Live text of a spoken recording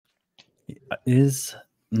Is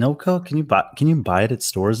NoCo, can you buy it at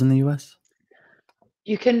stores in the US?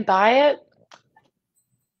 You can buy it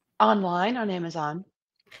online on Amazon.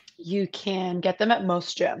 You can get them at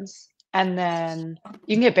most gyms, and then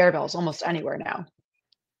you can get bear bells almost anywhere now.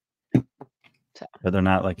 So. But they're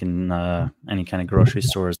not like in any kind of grocery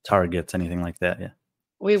stores, Targets, anything like that. Yeah.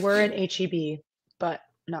 We were in HEB, but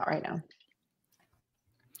not right now.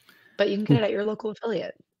 But you can get it at your local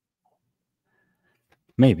affiliate.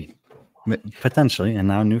 Maybe, potentially, and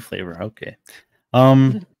now new flavor. Okay.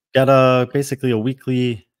 Got basically a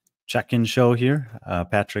weekly check-in show here.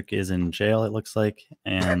 Patrick is in jail, it looks like,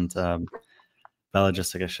 and Bella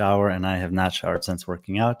just took a shower, and I have not showered since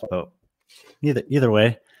working out. But either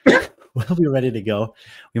way, we'll be ready to go.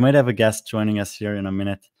 We might have a guest joining us here in a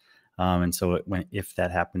minute, and so if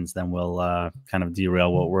that happens, then we'll kind of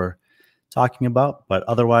derail what we're talking about. But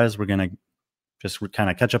otherwise, we're gonna just kind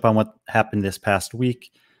of catch up on what happened this past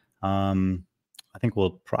week. I think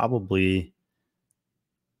we'll probably.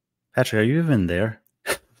 Patrick, are you even there?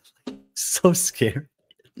 So scared.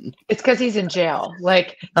 It's because he's in jail.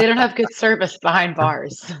 Like, they don't have good service behind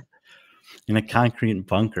bars. In a concrete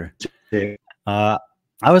bunker. I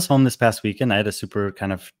was home this past weekend. I had a super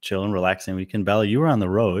kind of chill and relaxing weekend. Bella, you were on the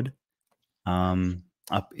road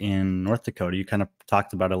up in North Dakota. You kind of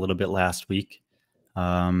talked about it a little bit last week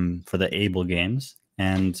for the Able Games.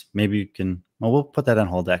 And maybe you can, well, we'll put that on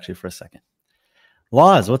hold actually for a second.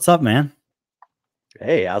 Laws, what's up, man?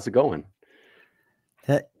 Hey, how's it going?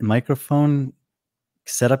 That microphone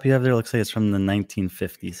setup you have there looks like it's from the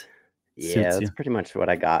 1950s. Yeah, that's pretty much what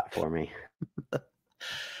I got for me.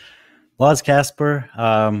 Laws Casper,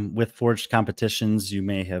 with Forged Competitions, you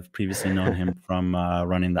may have previously known him from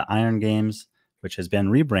running the Iron Games, which has been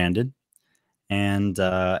rebranded, and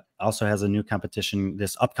also has a new competition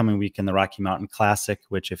this upcoming week in the Rocky Mountain Classic,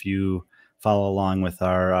 which if you follow along with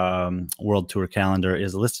our World Tour calendar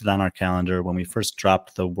is listed on our calendar when we first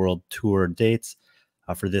dropped the World Tour dates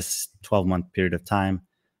for this 12-month period of time.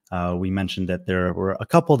 We mentioned that there were a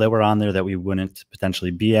couple that were on there that we wouldn't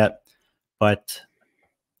potentially be at, but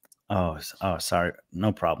oh, sorry,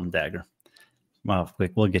 no problem, Dagger. Well,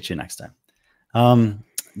 we'll get you next time.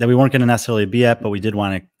 That we weren't going to necessarily be at, but we did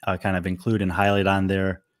want to kind of include and highlight on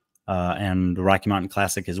there, and the Rocky Mountain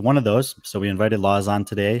Classic is one of those. So we invited Laws on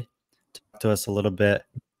today to talk to us a little bit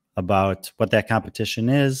about what that competition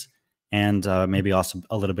is, and maybe also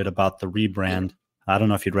a little bit about the rebrand. I don't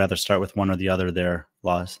know if you'd rather start with one or the other there,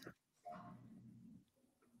 Laws.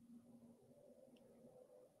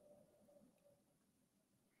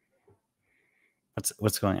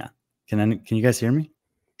 What's going on? Can you guys hear me?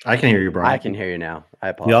 I can hear you, Brian. I can hear you now. I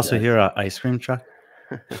apologize. You also hear an ice cream truck?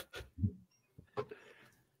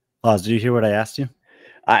 Laws, did you hear what I asked you?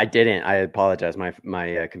 I didn't. I apologize.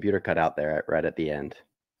 My computer cut out there right at the end.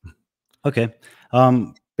 Okay.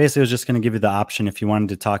 Basically, I was just going to give you the option if you wanted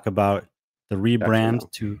to talk about the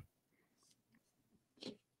rebrand to.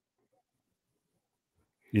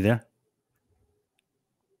 You there?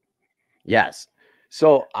 Yes.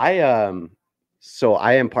 So I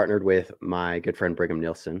am partnered with my good friend Brigham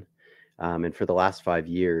Nielsen, and for the last 5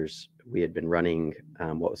 years we had been running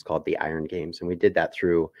what was called the Iron Games, and we did that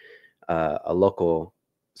through a local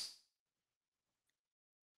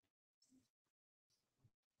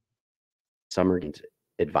summer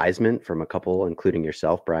advisement from a couple, including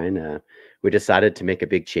yourself, Brian. We decided to make a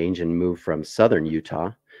big change and move from southern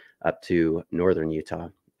Utah up to northern Utah,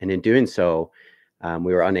 and in doing so,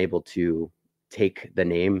 we were unable to take the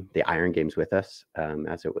name the Iron Games with us,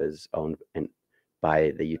 as it was owned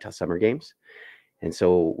by the Utah Summer Games. And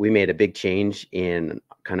so we made a big change in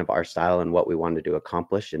kind of our style and what we wanted to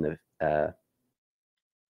accomplish in the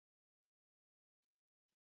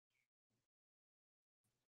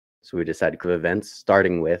so we decided to do events,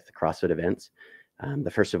 starting with CrossFit events,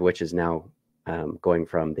 the first of which is now going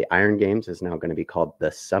from the Iron Games is now going to be called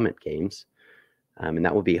the Summit Games, and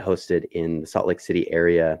that will be hosted in the Salt Lake City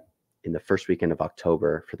area in the first weekend of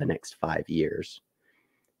October for the next 5 years.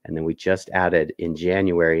 And then we just added in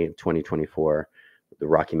January of 2024, the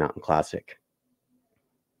Rocky Mountain Classic.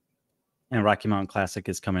 And Rocky Mountain Classic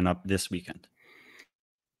is coming up this weekend.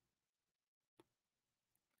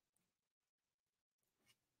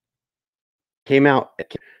 Came out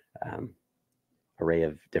array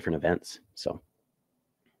of different events. So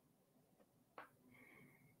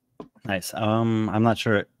nice. I'm not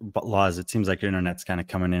sure, but Laws, it seems like your internet's kind of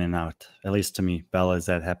coming in and out, at least to me. Bella, is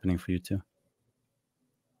that happening for you too?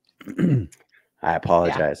 I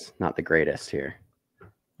apologize. Yeah. Not the greatest here.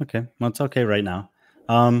 Okay. Well, it's okay right now.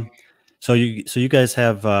 So you guys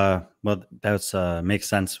have well, that's makes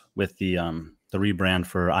sense with the rebrand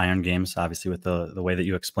for Iron Games, obviously with the way that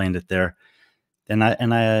you explained it there. And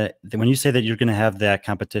when you say that you're going to have that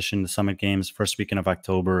competition, the Summit Games, first weekend of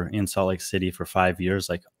October in Salt Lake City for 5 years,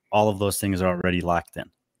 like all of those things are already locked in.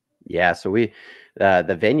 Yeah, so we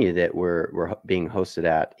the venue that we're being hosted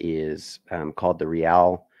at is called the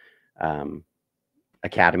Real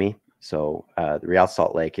Academy. So the Real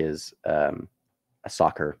Salt Lake is a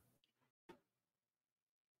soccer.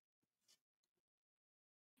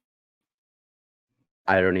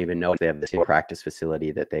 I don't even know if they have the same practice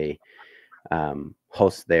facility that they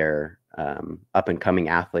host their up and coming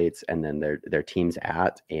athletes and then their teams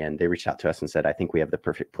at. And they reached out to us and said, I think we have the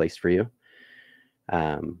perfect place for you.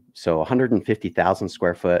 So 150,000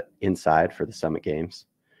 square foot inside for the Summit Games.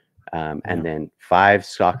 And then 5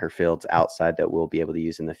 soccer fields outside that we'll be able to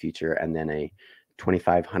use in the future. And then a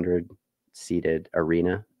 2,500 seated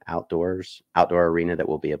arena, outdoor arena that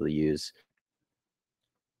we'll be able to use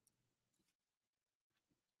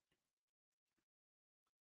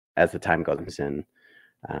as the time goes in.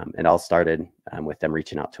 It all started with them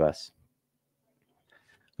reaching out to us.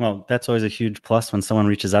 Well, that's always a huge plus when someone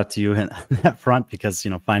reaches out to you on that front, because,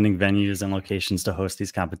 finding venues and locations to host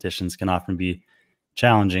these competitions can often be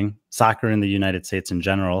challenging. Soccer in the United States in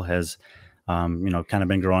general has, kind of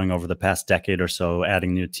been growing over the past decade or so,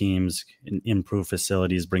 adding new teams, improved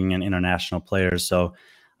facilities, bringing in international players. So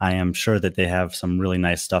I am sure that they have some really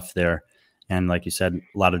nice stuff there. And like you said,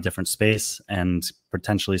 a lot of different space and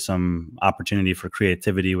potentially some opportunity for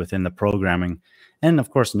creativity within the programming. And of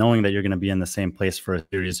course, knowing that you're going to be in the same place for a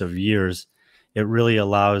series of years, it really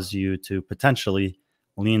allows you to potentially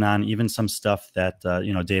lean on even some stuff that,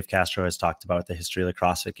 Dave Castro has talked about, the history of the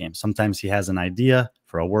CrossFit Games. Sometimes he has an idea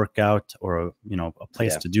for a workout or, a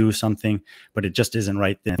place to do something, but it just isn't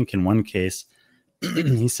right then. I think in one case,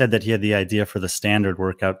 he said that he had the idea for the standard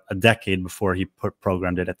workout a decade before he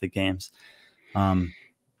programmed it at the games.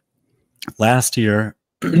 Last year,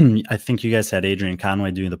 I think you guys had Adrian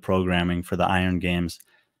Conway doing the programming for the Iron Games.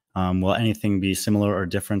 Will anything be similar or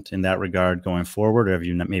different in that regard going forward, or have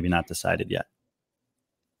you maybe not decided yet?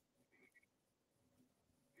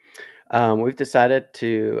 We've decided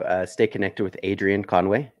to stay connected with Adrian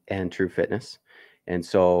Conway and True Fitness. And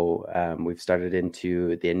so we've started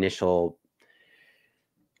into the initial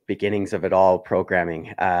beginnings of it all,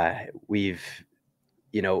 programming. We've,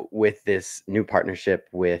 with this new partnership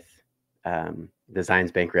with the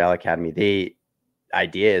Zions Bank Real Academy, the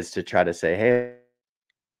idea is to try to say, hey,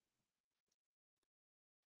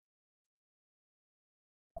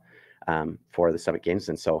 for the Summit Games.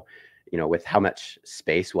 And so, with how much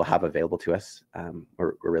space we'll have available to us,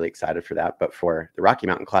 we're really excited for that. But for the Rocky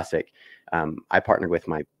Mountain Classic, I partnered with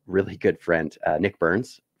my really good friend, Nick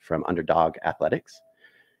Burns from Underdog Athletics,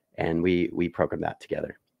 and we programmed that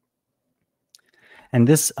together. And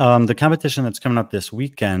this, the competition that's coming up this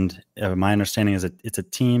weekend, my understanding is that it's a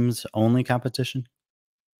teams only competition.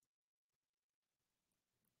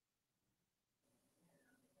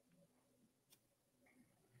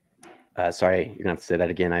 Sorry, you're gonna have to say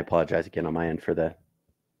that again. I apologize again on my end for the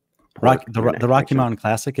Rocky Mountain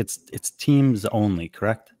Classic. It's teams only,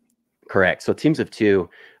 correct? Correct. So teams of 2.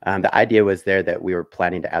 The idea was there that we were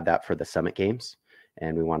planning to add that for the Summit Games,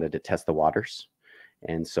 and we wanted to test the waters.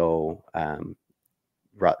 And so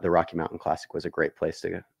the Rocky Mountain Classic was a great place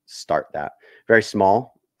to start that. Very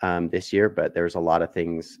small this year, but there's a lot of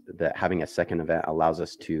things that having a second event allows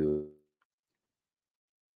us to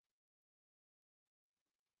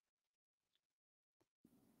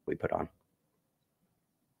put on.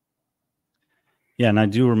 Yeah, and I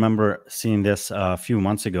do remember seeing this a few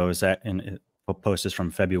months ago. Is that in a post is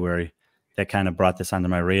from February that kind of brought this onto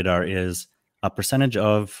my radar? Is a percentage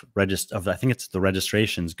of I think it's the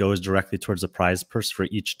registrations goes directly towards the prize purse for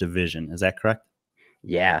each division. Is that correct?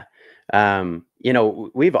 Yeah.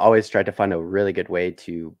 We've always tried to find a really good way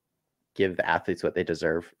to give the athletes what they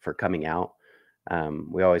deserve for coming out.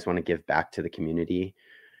 We always want to give back to the community,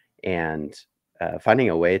 and finding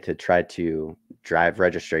a way to try to drive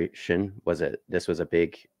registration this was a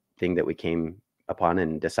big thing that we came upon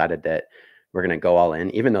and decided that we're going to go all in,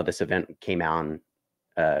 even though this event came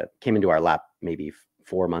into our lap maybe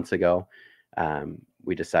 4 months ago.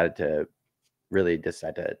 We decided to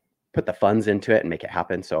put the funds into it and make it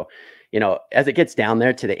happen. So, as it gets down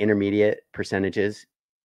there to the intermediate percentages,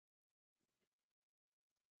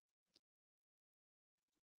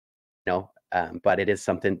 but it is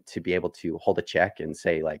something to be able to hold a check and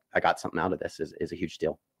say, like, I got something out of this is a huge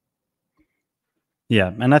deal.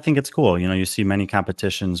 Yeah. And I think it's cool. You see many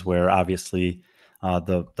competitions where obviously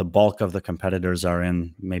the bulk of the competitors are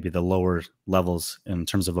in maybe the lower levels in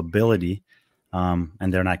terms of ability.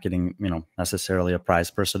 and they're not getting, necessarily a prize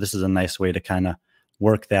purse. So this is a nice way to kind of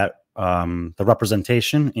work that the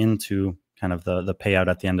representation into kind of the payout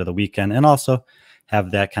at the end of the weekend, and also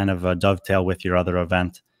have that kind of a dovetail with your other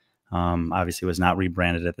event. Obviously, it was not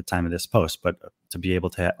rebranded at the time of this post, but to be able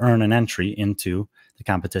to earn an entry into the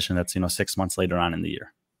competition that's 6 months later on in the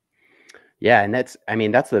year. Yeah, and that's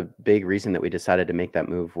the big reason that we decided to make that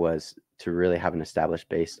move, was to really have an established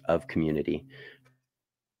base of community.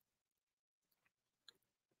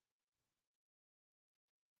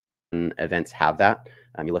 And events have that.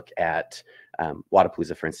 You look at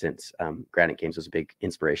Wadapalooza, for instance. Granite Games was a big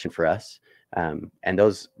inspiration for us, and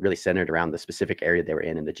those really centered around the specific area they were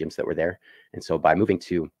in and the gyms that were there. And so by moving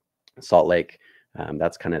to Salt Lake,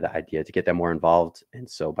 that's kind of the idea, to get them more involved. And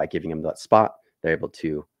so by giving them that spot, they're able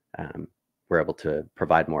to we're able to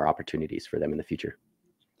provide more opportunities for them in the future.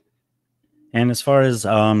 And as far as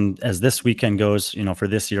this weekend goes, for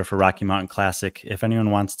this year for Rocky Mountain Classic, if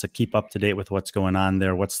anyone wants to keep up to date with what's going on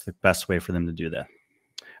there, what's the best way for them to do that?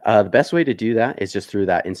 The best way to do that is just through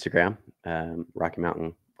that Instagram, Rocky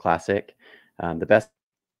Mountain Classic. The best.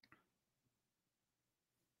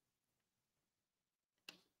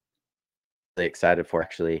 Really excited for,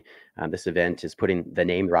 actually, this event is putting the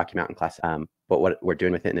name Rocky Mountain Classic, but what we're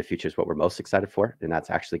doing with it in the future is what we're most excited for, and that's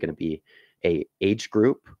actually going to be a age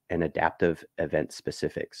group and adaptive event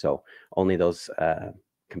specific. So only those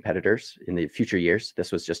competitors in the future years.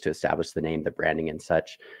 This was just to establish the name, the branding and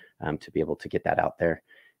such, to be able to get that out there.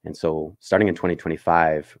 And so starting in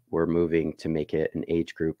 2025, we're moving to make it an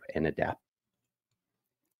age group and adapt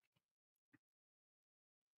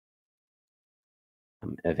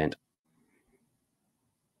event.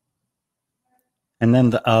 And then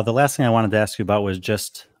the last thing I wanted to ask you about was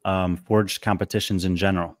just forged competitions in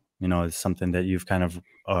general. It's something that you've kind of,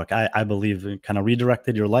 I believe, kind of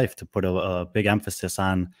redirected your life to put a big emphasis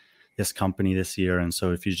on this company this year. And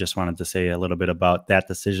so if you just wanted to say a little bit about that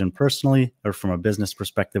decision personally, or from a business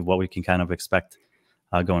perspective, what we can kind of expect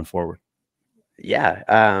going forward. Yeah.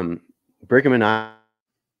 Brigham and I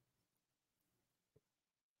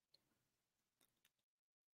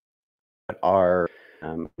are,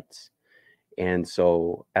 and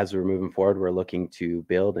so as we're moving forward, we're looking to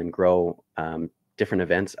build and grow different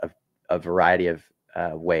events of a variety of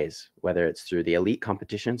ways, whether it's through the elite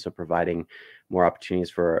competition, so providing more opportunities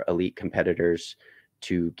for elite competitors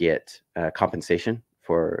to get compensation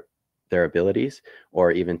for their abilities,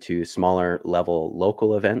 or even to smaller level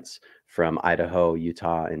local events from Idaho,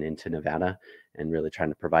 Utah, and into Nevada, and really trying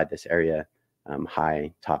to provide this area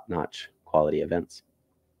high, top-notch quality events.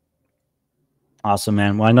 Awesome,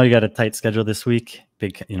 man. Well, I know you got a tight schedule this week,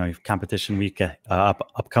 big, competition week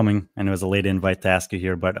upcoming, and it was a late invite to ask you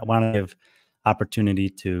here, but I want to give opportunity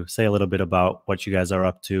to say a little bit about what you guys are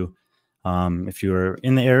up to. If you're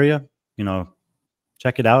in the area,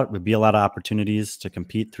 check it out. Would be a lot of opportunities to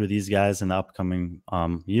compete through these guys in the upcoming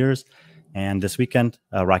years. And this weekend,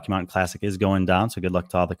 Rocky Mountain Classic is going down. So good luck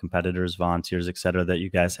to all the competitors, volunteers, et cetera, that you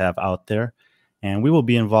guys have out there. And we will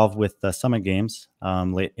be involved with the Summit Games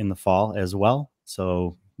late in the fall as well.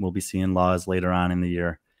 So we'll be seeing Laws later on in the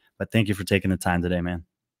year. But thank you for taking the time today, man.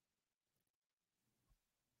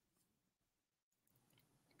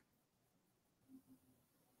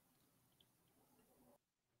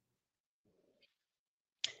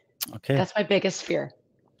 Okay. That's my biggest fear.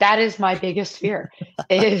 That is my biggest fear,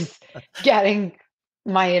 is getting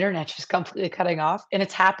my internet just completely cutting off. And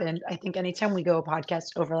it's happened. I think anytime we go a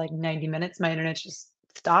podcast over like 90 minutes, my internet just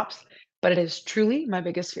stops. But it is truly my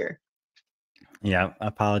biggest fear. Yeah, I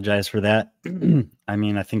apologize for that. I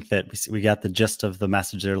mean, I think that we got the gist of the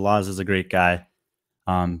message there. Laws is a great guy.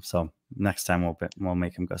 So next time we'll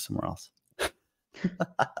make him go somewhere else.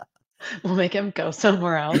 We'll make him go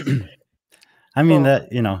somewhere else. I mean, that,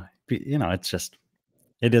 it's just,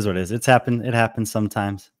 it is what it is. It happens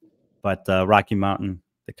sometimes, but Rocky Mountain,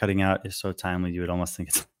 the cutting out is so timely. You would almost think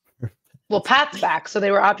it's. Well, Pat's back, so they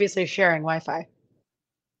were obviously sharing Wi-Fi.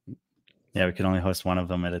 Yeah, we could only host one of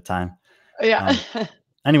them at a time. Yeah.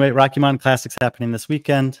 Anyway, Rocky Mountain Classic's happening this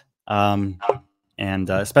weekend. And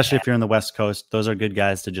especially if you're in the West Coast, those are good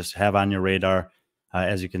guys to just have on your radar.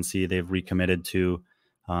 As you can see, they've recommitted to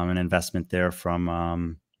an investment there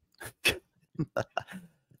from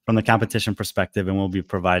the competition perspective, and we'll be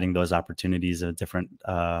providing those opportunities of different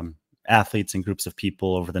athletes and groups of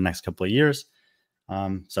people over the next couple of years.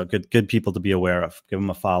 So good people to be aware of. Give them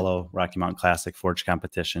a follow. Rocky Mountain Classic, Forge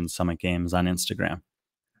Competition, Summit Games on Instagram.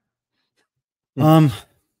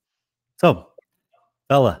 So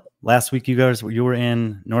Bella, last week you were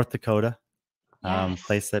in North Dakota, Yes.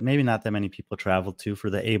 place that maybe not that many people traveled to for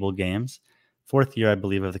the Able Games, 4th year, I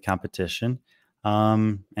believe, of the competition.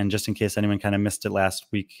 And just in case anyone kind of missed it last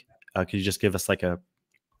week, could you just give us like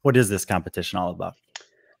what is this competition all about?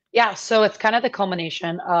 Yeah, so it's kind of the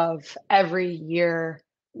culmination of every year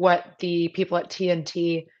what the people at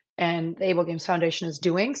TNT and the Able Games Foundation is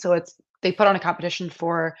doing. So they put on a competition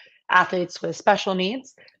for athletes with special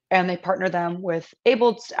needs, and they partner them with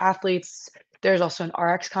abled athletes. There's also an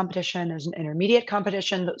RX competition, there's an intermediate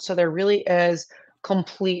competition. So there really is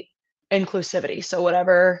complete inclusivity. So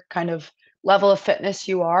whatever kind of level of fitness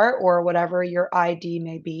you are or whatever your ID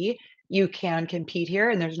may be, you can compete here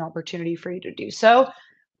and there's an opportunity for you to do so.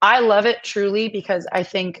 I love it truly because I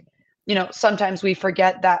think, sometimes we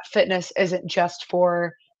forget that fitness isn't just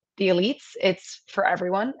for the elites, it's for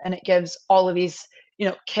everyone. And it gives all of these,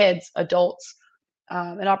 kids, adults,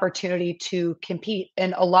 an opportunity to compete.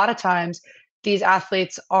 And a lot of times these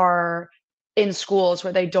athletes are in schools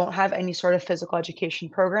where they don't have any sort of physical education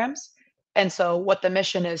programs. And so what the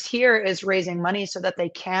mission is here is raising money so that they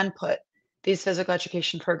can put these physical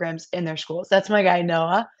education programs in their schools. That's my guy,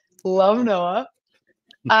 Noah. Love Noah.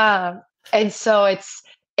 And so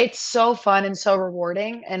it's so fun and so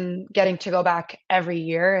rewarding, and getting to go back every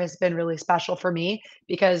year has been really special for me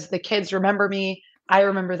because the kids remember me, I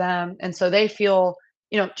remember them, and so they feel,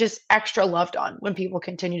 just extra loved on when people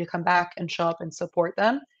continue to come back and show up and support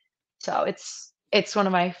them. So it's one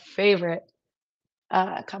of my favorite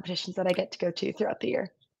competitions that I get to go to throughout the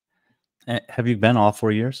year. Have you been all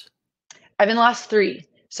 4 years? I've been the last 3.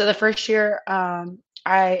 So the first year,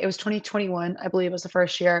 it was 2021, I believe was the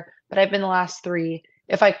first year, but I've been the last 3.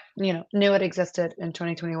 If I, knew it existed in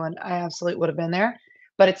 2021, I absolutely would have been there.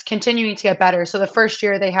 But it's continuing to get better. So the first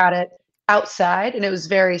year they had it outside and it was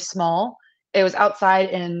very small. It was outside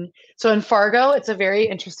in Fargo, it's a very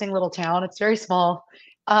interesting little town. It's very small.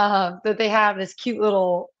 That they have this cute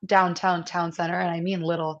little downtown town center, and I mean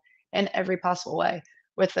little in every possible way,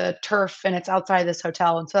 with a turf, and it's outside this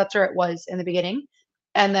hotel. And so that's where it was in the beginning.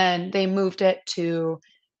 And then they moved it to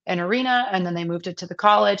an arena, and then they moved it to the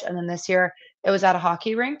college. And then this year it was at a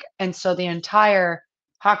hockey rink. And so the entire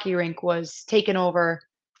hockey rink was taken over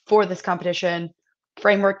for this competition.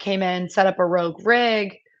 Framework came in, set up a rogue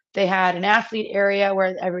rig. They had an athlete area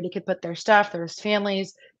where everybody could put their stuff. There was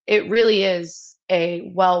families. It really is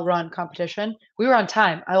a well-run competition. We were on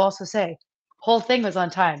time. I will also say, whole thing was on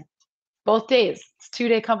time. Both days. It's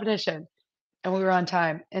 2-day competition, and we were on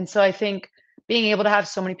time. And so I think being able to have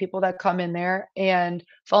so many people that come in there and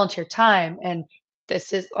volunteer time, and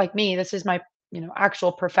this is like me, this is my,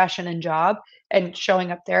 actual profession and job, and showing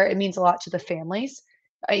up there, it means a lot to the families.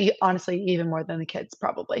 Honestly, even more than the kids,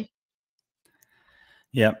 probably.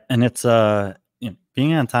 Yeah, and it's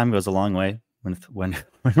being on time goes a long way when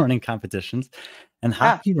running competitions. And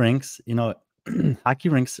hockey rinks, hockey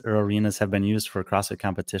rinks or arenas have been used for CrossFit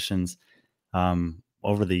competitions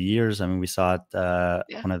over the years. I mean, we saw it,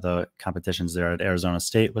 one of the competitions there at Arizona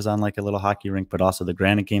State was on like a little hockey rink, but also the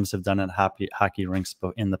Granite Games have done it hockey rinks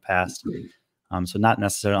in the past. So not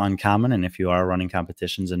necessarily uncommon. And if you are running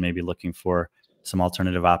competitions and maybe looking for some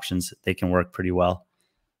alternative options, they can work pretty well.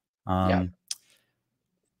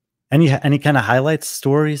 Any kind of highlights,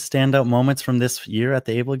 stories, standout moments from this year at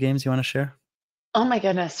the Able Games you want to share? Oh my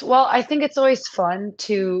goodness. Well, I think it's always fun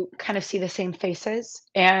to kind of see the same faces,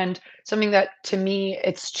 and something that to me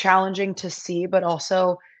it's challenging to see, but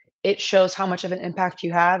also it shows how much of an impact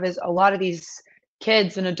you have is a lot of these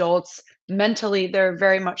kids and adults mentally, they're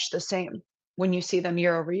very much the same when you see them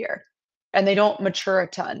year over year, and they don't mature a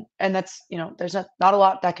ton. And that's, there's not a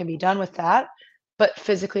lot that can be done with that, but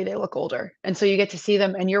physically they look older. And so you get to see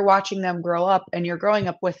them and you're watching them grow up and you're growing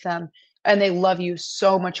up with them, and they love you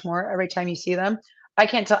so much more every time you see them. I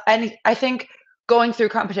can't tell any. I think going through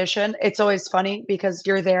competition, it's always funny because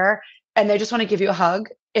you're there and they just want to give you a hug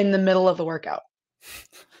in the middle of the workout.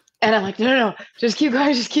 And I'm like, no, just keep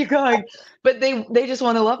going, just keep going. But they just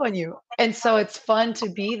want to love on you. And so it's fun to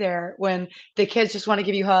be there when the kids just want to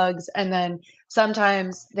give you hugs. And then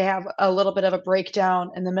sometimes they have a little bit of a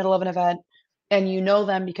breakdown in the middle of an event, and you know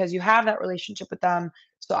them because you have that relationship with them.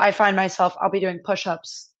 So I find myself, I'll be doing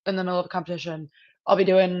push-ups in the middle of a competition. I'll be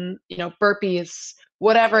doing, burpees,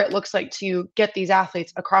 whatever it looks like to get these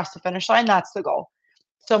athletes across the finish line. That's the goal.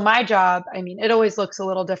 So my job, I mean, it always looks a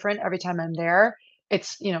little different every time I'm there.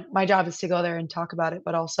 It's, my job is to go there and talk about it,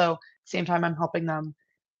 but also same time I'm helping them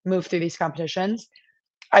move through these competitions.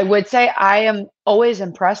 I would say I am always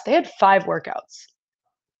impressed. They had 5 workouts.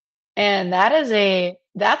 And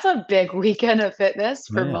that's a big weekend of fitness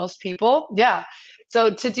for most people. Yeah.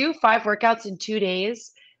 So to do 5 workouts in 2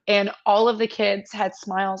 days, and all of the kids had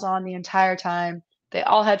smiles on the entire time. They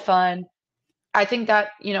all had fun. I think that,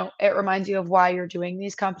 it reminds you of why you're doing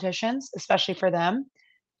these competitions, especially for them.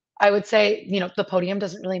 I would say, the podium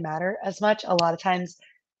doesn't really matter as much. A lot of times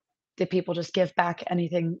the people just give back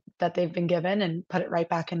anything that they've been given and put it right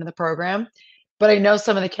back into the program. But I know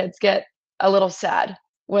some of the kids get a little sad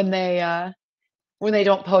when they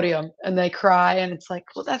don't podium and they cry, and it's like,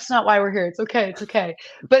 well, that's not why we're here. It's okay. It's okay.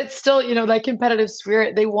 But it's still, that competitive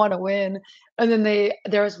spirit, they want to win. And then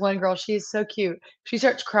there was one girl, she's so cute. She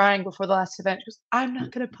starts crying before the last event. She goes, I'm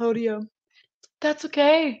not going to podium. That's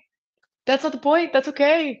okay. That's not the point. That's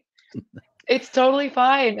okay. It's totally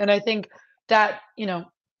fine. And I think that,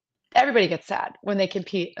 everybody gets sad when they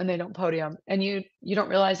compete and they don't podium. And you don't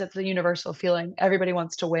realize that's a universal feeling. Everybody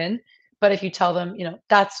wants to win. But if you tell them,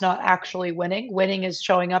 that's not actually winning. Winning is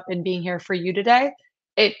showing up and being here for you today.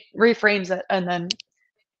 It reframes it, and then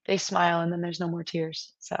they smile, and then there's no more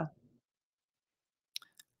tears. So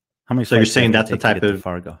how many? So you're saying that's the type of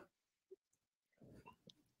Fargo?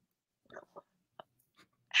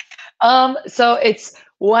 So it's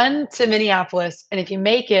 1 to Minneapolis, and if you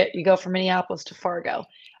make it, you go from Minneapolis to Fargo.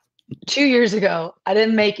 2 years ago, I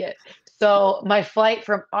didn't make it. So my flight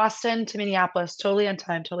from Austin to Minneapolis, totally on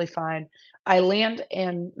time, totally fine. I land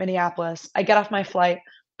in Minneapolis. I get off my flight.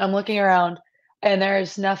 I'm looking around, and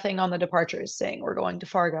there's nothing on the departures saying we're going to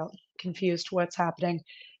Fargo. Confused what's happening.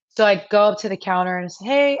 So I go up to the counter and say,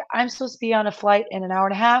 hey, I'm supposed to be on a flight in an hour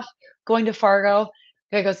and a half going to Fargo.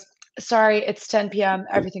 Guy goes, sorry, it's 10 p.m.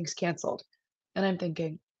 Everything's canceled. And I'm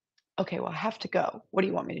thinking, okay, well, I have to go. What do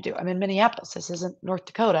you want me to do? I'm in Minneapolis. This isn't North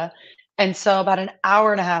Dakota. And so about an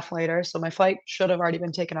hour and a half later, so my flight should have already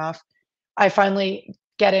been taken off, I finally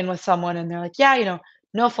get in with someone, and they're like, yeah,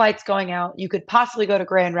 no flights going out. You could possibly go to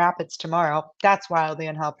Grand Rapids tomorrow. That's wildly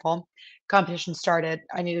unhelpful. Competition started.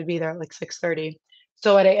 I needed to be there at like 6:30.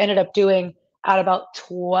 So what I ended up doing at about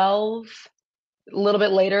 12, a little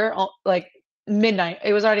bit later, like midnight,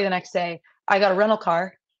 it was already the next day, I got a rental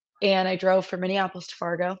car, and I drove from Minneapolis to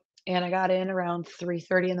Fargo, and I got in around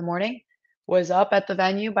 3:30 in the morning, was up at the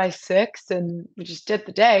venue by 6, and we just did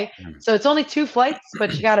the day. So it's only 2 flights,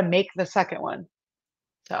 but you got to make the second one.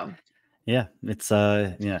 So yeah, it's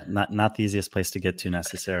not the easiest place to get to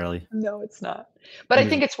necessarily. no, it's not. But I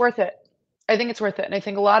think it's worth it. I think it's worth it. And I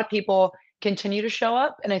think a lot of people continue to show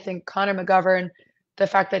up. And I think Connor McGovern, the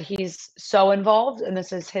fact that he's so involved and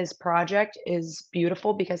this is his project, is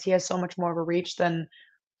beautiful, because he has so much more of a reach than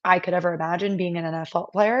I could ever imagine being an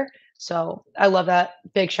NFL player. So I love that.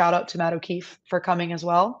 Big shout out to Matt O'Keefe for coming as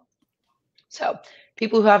well. So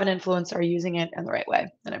people who have an influence are using it in the right way,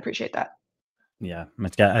 and I appreciate that. Yeah,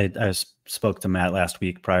 I spoke to Matt last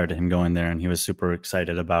week prior to him going there, and he was super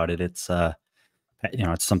excited about it. It's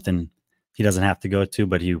it's something he doesn't have to go to,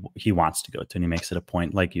 but he wants to go to, and he makes it a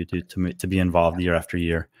point, like you do, to be involved year after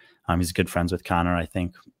year. He's good friends with Connor, I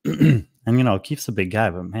think, and O'Keefe's a big guy,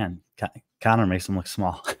 but man, Connor makes him look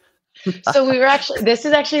small. So this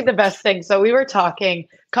is actually the best thing. So we were talking,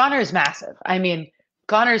 Connor's massive. I mean,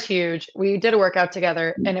 Connor's huge. We did a workout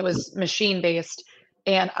together, and it was machine based,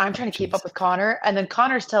 and I'm trying to keep up with Connor. And then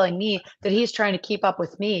Connor's telling me that he's trying to keep up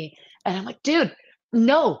with me. And I'm like, dude,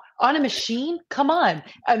 no, on a machine, come on.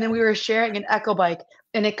 And then we were sharing an Echo bike,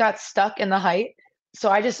 and it got stuck in the height. So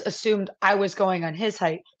I just assumed I was going on his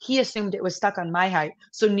height. He assumed it was stuck on my height.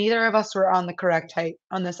 So neither of us were on the correct height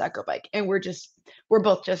on this Echo bike. And we're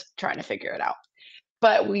both just trying to figure it out.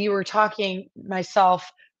 But we were talking, myself,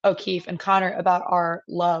 O'Keefe, and Connor, about our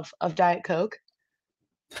love of Diet Coke.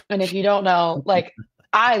 And if you don't know, like,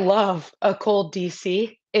 I love a cold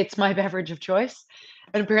DC. It's my beverage of choice.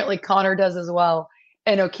 And apparently Connor does as well.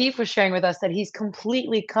 And O'Keefe was sharing with us that he's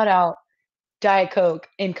completely cut out Diet Coke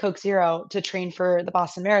and Coke Zero to train for the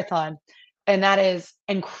Boston Marathon. And that is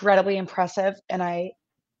incredibly impressive. And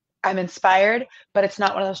I'm inspired, but it's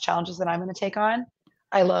not one of those challenges that I'm going to take on.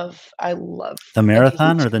 I love the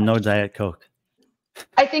marathon or the no Diet Coke.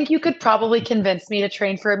 I think you could probably convince me to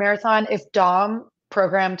train for a marathon. If Dom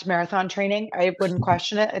programmed marathon training, I wouldn't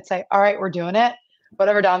question it. I'd say, all right, we're doing it.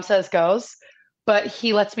 Whatever Dom says goes. But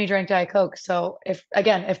he lets me drink Diet Coke. So if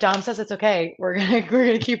Dom says it's okay, we're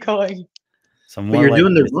gonna keep going. So more you're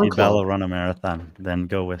doing the run Bella run a marathon than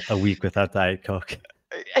go with a week without Diet Coke.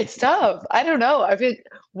 It's tough. I don't know. I think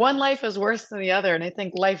one life is worse than the other, and I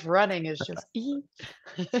think life running is just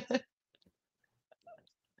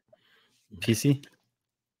PC.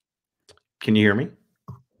 Can you hear me?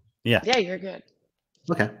 Yeah. Yeah, you're good.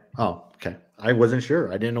 Okay. Oh, okay. I wasn't sure.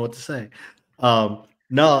 I didn't know what to say.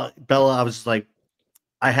 No, Bella, I was like,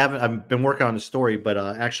 I've been working on the story, but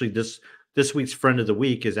actually this week's friend of the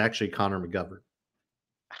week is actually Connor McGovern.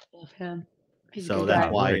 I love him. So that's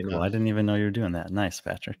why. Cool. I didn't even know you were doing that. Nice,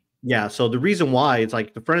 Patrick. Yeah. So the reason why it's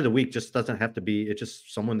like the friend of the week just doesn't have to be. It's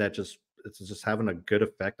just someone that just it's just having a good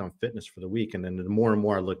effect on fitness for the week. And then the more and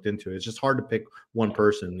more I looked into it, it's just hard to pick one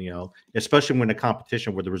person, you know, especially when a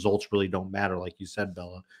competition where the results really don't matter, like you said,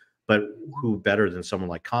 Bella. But who better than someone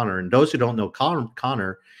like Connor? And those who don't know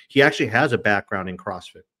Connor, he actually has a background in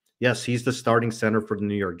CrossFit. Yes, he's the starting center for the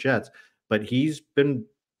New York Jets, but he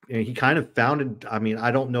kind of founded, I mean,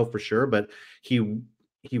 I don't know for sure, but he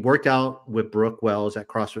worked out with Brooke Wells at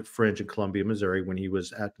CrossFit Fringe in Columbia, Missouri, when he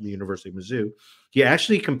was at the University of Mizzou. He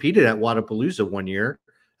actually competed at Wadapalooza one year.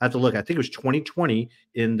 I have to look. I think it was 2020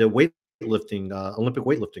 in the weightlifting, Olympic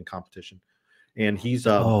weightlifting competition. And he's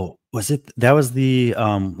was it that was the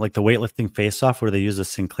like the weightlifting face-off where they use the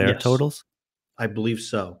Sinclair totals? I believe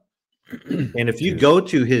so. And if you go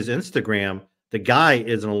to his Instagram, the guy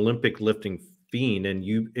is an Olympic lifting fiend, and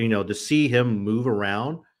you know, to see him move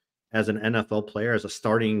around as an NFL player, as a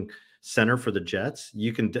starting center for the Jets,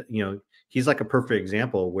 you can, you know, he's like a perfect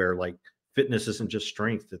example where like fitness isn't just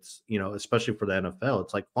strength. It's, you know, especially for the NFL,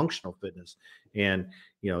 it's like functional fitness. And,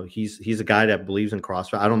 you know, he's a guy that believes in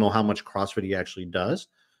CrossFit. I don't know how much CrossFit he actually does,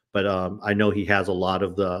 but I know he has a lot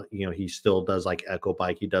of the, you know, he still does like Echo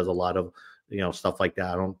Bike. He does a lot of, you know, stuff like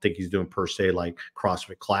that. I don't think he's doing per se like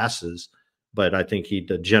CrossFit classes, but I think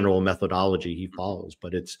the general methodology he follows.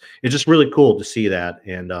 But it's just really cool to see that.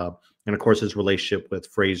 And of course his relationship with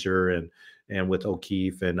Fraser and with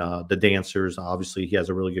O'Keefe and the dancers. Obviously he has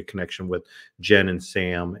a really good connection with Jen and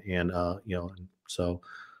Sam, and you know, and so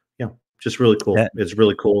yeah, just really cool. It's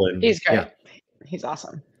really cool. And he's great. Yeah. He's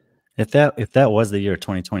awesome. If that was the year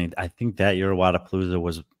 2020, I think that year Wadapalooza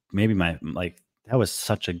was maybe that was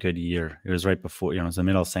such a good year. It was right before, you know, it was the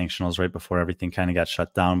middle of sanctionals, right before everything kind of got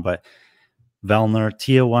shut down. But Vellner,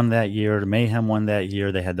 Tia won that year. Mayhem won that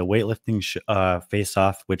year. They had the weightlifting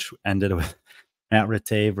face-off, which ended with Matt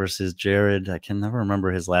Rattay versus Jared. I can never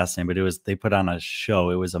remember his last name, but they put on a show.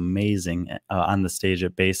 It was amazing on the stage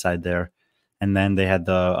at Bayside there. And then they had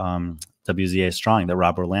the WZA Strong that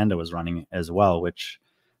Rob Orlando was running as well, which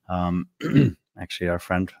actually our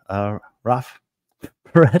friend Ralph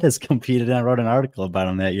Perez competed in. I wrote an article about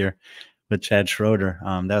him that year with Chad Schroeder.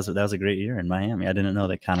 That was a great year in Miami. I didn't know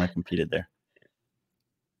that Connor competed there.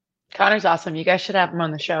 Connor's awesome. You guys should have him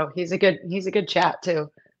on the show. He's a good chat too.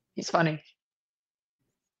 He's funny.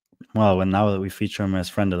 Well, now that we feature him as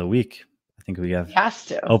friend of the week, I think we have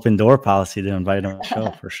to. Open door policy to invite him on the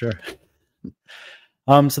show for sure.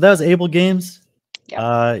 So that was Able Games.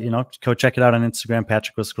 Yep. You know, go check it out on Instagram.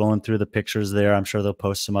 Patrick was scrolling through the pictures there. I'm sure they'll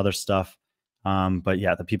post some other stuff. But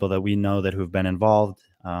yeah, the people that we know that who've been involved,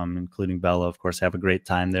 including Bella, of course, have a great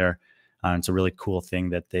time there. It's a really cool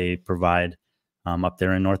thing that they provide up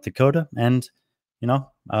there in North Dakota. And, you know,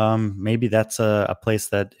 maybe that's a place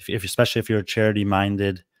that, especially if you're a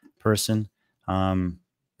charity-minded person,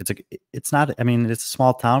 it's not, I mean, it's a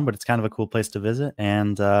small town, but it's kind of a cool place to visit,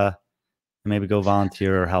 and maybe go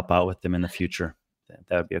volunteer or help out with them in the future.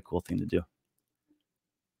 That would be a cool thing to do.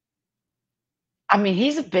 I mean,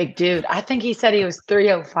 he's a big dude. I think he said he was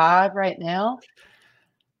 305 right now.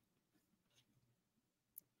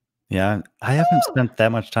 Yeah, I haven't spent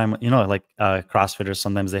that much time, you know, like CrossFitters,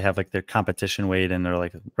 sometimes they have like their competition weight and their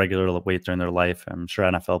like regular weight during their life. I'm sure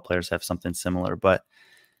NFL players have something similar, but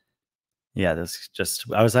yeah,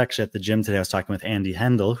 I was actually at the gym today. I was talking with Andy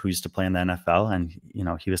Hendel, who used to play in the NFL, and, you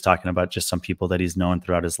know, he was talking about just some people that he's known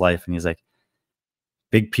throughout his life. And he's like,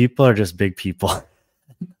 big people are just big people.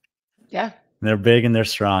 Yeah. They're big and they're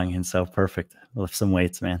strong. And so perfect. Lift some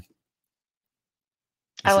weights, man.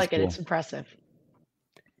 I like it. Cool. It's impressive.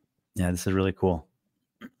 Yeah, this is really cool.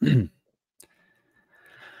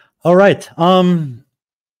 All right.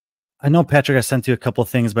 I know, Patrick, I sent you a couple of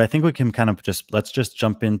things, but I think we can kind of let's just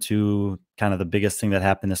jump into kind of the biggest thing that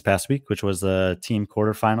happened this past week, which was the team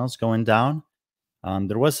quarterfinals going down.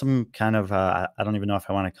 There was some kind of, I don't even know if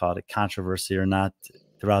I want to call it a controversy or not,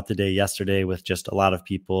 throughout the day yesterday, with just a lot of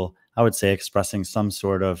people, I would say, expressing some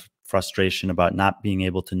sort of frustration about not being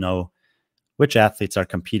able to know which athletes are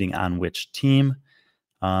competing on which team.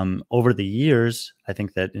 Over the years, I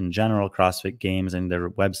think that in general, CrossFit Games and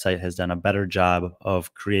their website has done a better job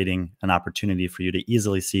of creating an opportunity for you to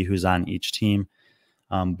easily see who's on each team.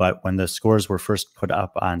 But when the scores were first put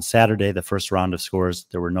up on Saturday, the first round of scores,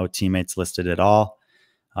 there were no teammates listed at all.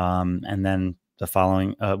 And then the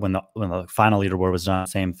following, when the final leaderboard was done,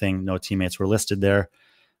 same thing, no teammates were listed there.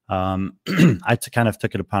 I kind of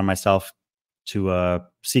took it upon myself to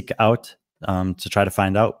seek out, to try to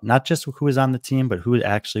find out not just who was on the team, but who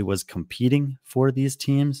actually was competing for these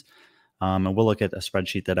teams. And we'll look at a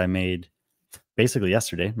spreadsheet that I made basically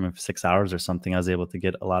yesterday, 6 hours or something. I was able to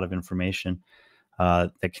get a lot of information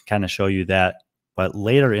that can kind of show you that. But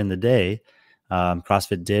later in the day,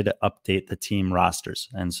 CrossFit did update the team rosters.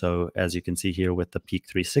 And so as you can see here with the Peak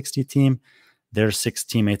 360 team, their 6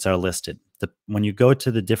 teammates are listed. When you go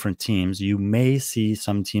to the different teams, you may see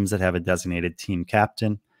some teams that have a designated team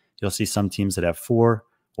captain. You'll see some teams that have 4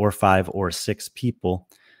 or 5 or 6 people.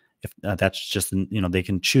 If that's just, they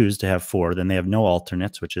can choose to have 4, then they have no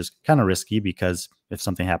alternates, which is kind of risky because if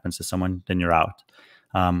something happens to someone, then you're out.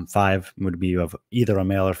 5 would be you have either a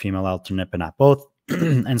male or female alternate, but not both.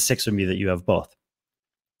 And 6 would be that you have both.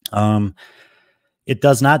 It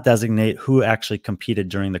does not designate who actually competed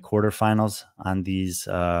during the quarterfinals on these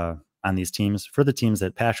teams. For the teams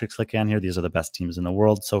that Patrick's clicking on here, these are the best teams in the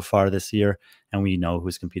world so far this year, and we know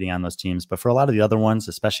who's competing on those teams. But for a lot of the other ones,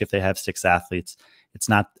 especially if they have 6 athletes, it's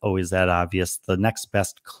not always that obvious. The next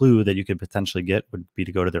best clue that you could potentially get would be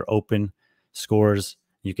to go to their open scores.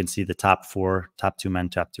 You can see the top 4, top 2 men,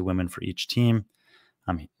 top 2 women for each team,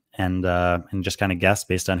 and just kind of guess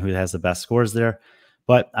based on who has the best scores there.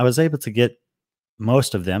 But I was able to get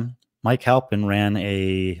most of them. Mike Halpin ran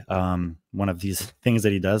one of these things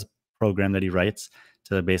that he does, program that he writes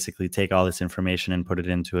to basically take all this information and put it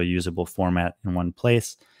into a usable format in one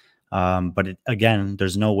place. But again,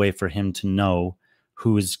 there's no way for him to know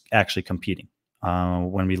who's actually competing.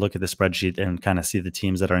 When we look at the spreadsheet and kind of see the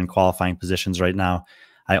teams that are in qualifying positions right now,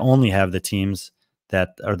 I only have the teams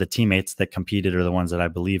that are the teammates that competed or the ones that I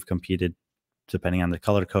believe competed, depending on the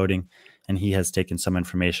color coding. And he has taken some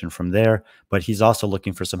information from there, but he's also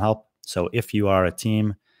looking for some help. So if you are a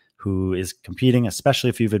team who is competing, especially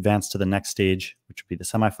if you've advanced to the next stage, which would be the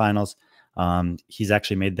semifinals, he's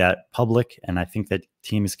actually made that public. And I think that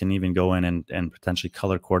teams can even go in and potentially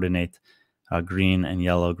color coordinate green and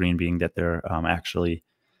yellow, green being that they're actually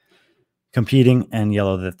competing and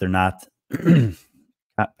yellow that they're not.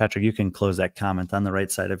 Patrick, you can close that comment on the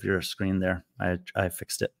right side of your screen there. I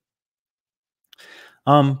fixed it.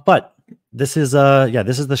 But this is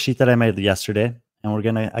the sheet that I made yesterday, and we're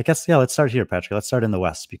gonna, I guess, let's start here, Patrick. Let's start in the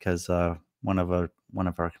West because one of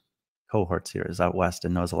our cohorts here is out West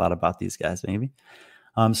and knows a lot about these guys, maybe.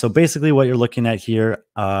 So basically, what you're looking at here,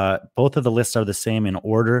 both of the lists are the same in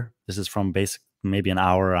order. This is from maybe an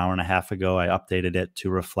hour and a half ago. I updated it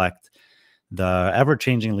to reflect the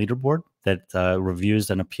ever-changing leaderboard that reviews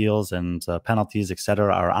and appeals and penalties,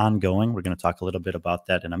 etc., are ongoing. We're going to talk a little bit about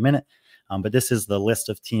that in a minute. But this is the list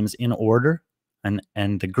of teams in order, and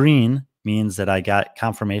the green means that I got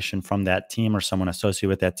confirmation from that team or someone associated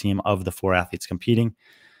with that team of the 4 athletes competing.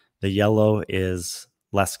 The yellow is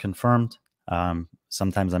less confirmed.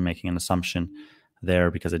 Sometimes I'm making an assumption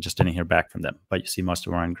there because I just didn't hear back from them, but you see most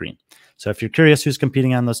of them are on green. So if you're curious who's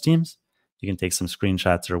competing on those teams, you can take some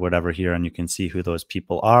screenshots or whatever here, and you can see who those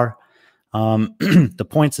people are. The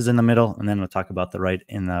points is in the middle, and then we'll talk about the right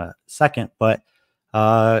in a second. But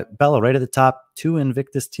Bella, right at the top, 2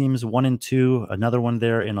 Invictus teams, 1 and 2, another one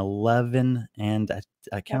there in 11, and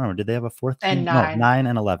I can't remember. Did they have a 4th team? And 9. No, 9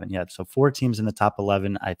 and 11. Yeah, so 4 teams in the top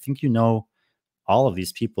 11. I think you know all of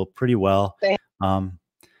these people pretty well.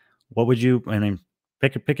 What would you? I mean,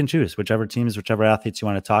 pick and choose whichever teams, whichever athletes you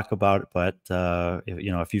want to talk about. But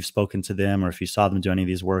if you've spoken to them or if you saw them do any of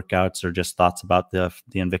these workouts or just thoughts about the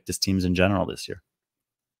Invictus teams in general this year.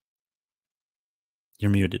 You're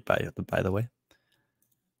muted by the way.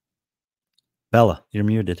 Bella, you're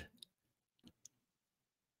muted.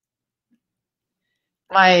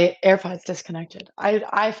 My AirPods disconnected.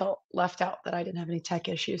 I felt left out that I didn't have any tech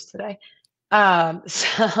issues today.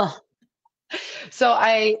 So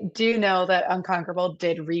I do know that Unconquerable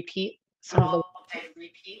did repeat some of the,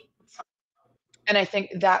 and I think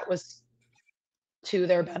that was to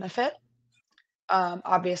their benefit.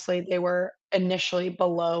 Obviously, they were initially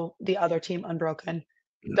below the other team, Unbroken.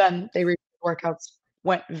 Then they workouts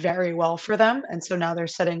went very well for them, and so now they're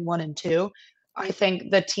sitting 1 and 2. I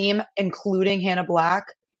think the team, including Hannah Black,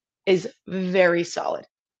 is very solid.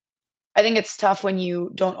 I think it's tough when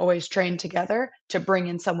you don't always train together to bring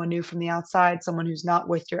in someone new from the outside, someone who's not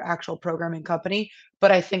with your actual programming company.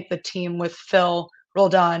 But I think the team with Phil,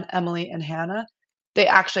 Roldan, Emily, and Hannah, they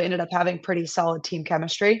actually ended up having pretty solid team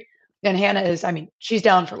chemistry. And Hannah is, she's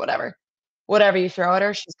down for whatever. Whatever you throw at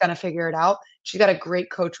her, she's going to figure it out. She's got a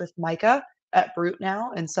great coach with Micah at Brute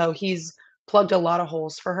now. And so he's plugged a lot of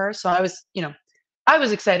holes for her. So I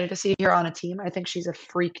was excited to see her on a team. I think she's a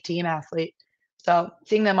freak team athlete. So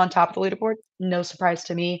seeing them on top of the leaderboard, no surprise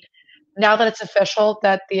to me. Now that it's official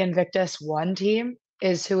that the Invictus 1 team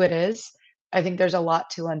is who it is, I think there's a lot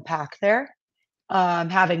to unpack there.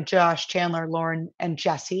 Having Josh, Chandler, Lauren, and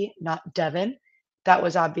Jesse, not Devin, that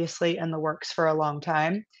was obviously in the works for a long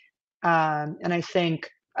time. And I think,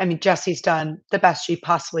 Jesse's done the best she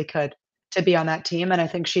possibly could to be on that team. And I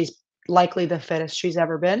think she's likely the fittest she's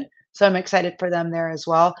ever been. So I'm excited for them there as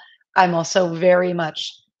well. I'm also very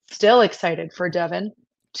much still excited for Devin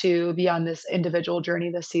to be on this individual journey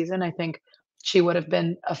this season. I think she would have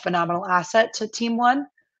been a phenomenal asset to Team One,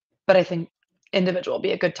 but I think individual will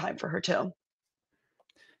be a good time for her too.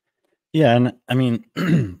 Yeah, and I mean,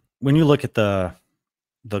 when you look at the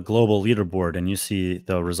global leaderboard and you see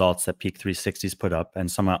the results that Peak 360's put up, and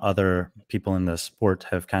some other people in the sport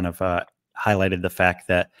have kind of highlighted the fact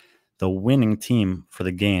that the winning team for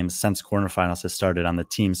the games since quarterfinals has started on the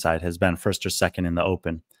team side has been first or second in the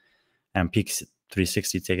Open, and Peak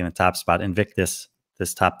 360 taking the top spot. Invictus,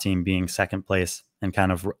 this top team, being second place, and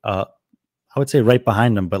kind of I would say right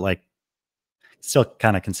behind them, but like still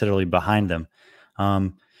kind of considerably behind them.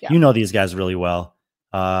 You know these guys really well.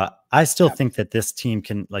 I still think that this team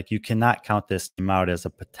can, like, you cannot count this team out as a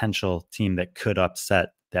potential team that could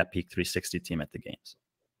upset that Peak 360 team at the games.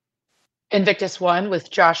 Invictus won with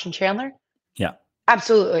Josh and Chandler? Yeah.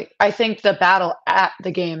 Absolutely. I think the battle at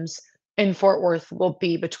the games in Fort Worth will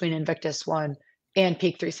be between Invictus 1 and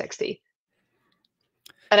Peak 360.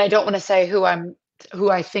 And I don't want to say who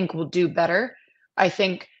I think will do better. I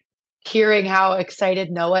think hearing how excited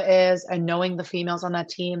Noah is and knowing the females on that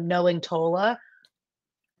team, knowing Tola,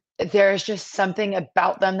 there's just something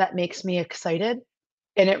about them that makes me excited.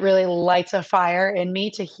 And it really lights a fire in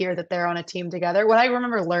me to hear that they're on a team together. When I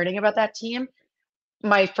remember learning about that team,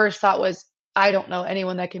 my first thought was, I don't know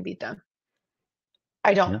anyone that can beat them.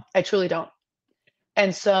 I don't. Yeah. I truly don't.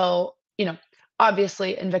 And so,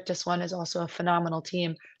 obviously Invictus 1 is also a phenomenal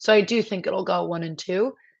team. So I do think it'll go 1 and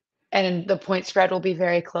 2. And the point spread will be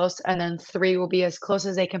very close. And then 3 will be as close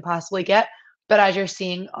as they can possibly get. But as you're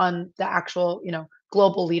seeing on the actual,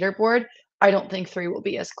 global leaderboard, I don't think 3 will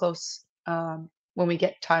be as close when we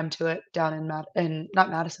get time to it down in not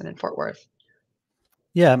Madison, in Fort Worth.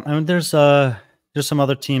 Yeah, I mean, there's some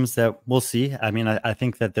other teams that we'll see. I mean, I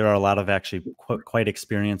think that there are a lot of actually quite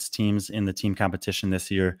experienced teams in the team competition this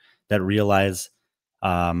year that realize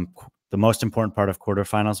the most important part of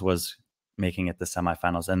quarterfinals was making it the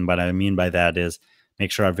semifinals. And what I mean by that is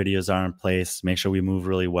make sure our videos are in place, make sure we move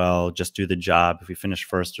really well, just do the job. If we finish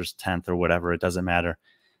first or 10th or whatever, it doesn't matter.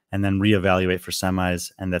 And then reevaluate for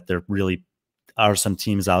semis, and that there really are some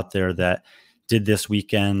teams out there that did this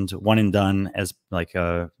weekend one and done, as like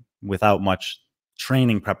without much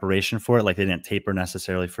training preparation for it. Like they didn't taper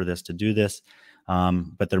necessarily for this to do this.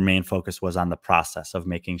 But their main focus was on the process of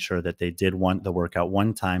making sure that they did the workout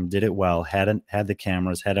one time, did it well, had the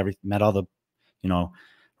cameras, had everything, met all the,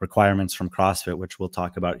 requirements from CrossFit, which we'll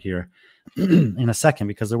talk about here in a second,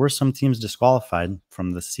 because there were some teams disqualified from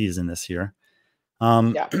the season this year.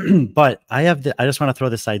 But I just want to throw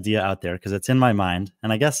this idea out there because it's in my mind.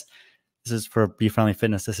 And I guess this is for B.Friendly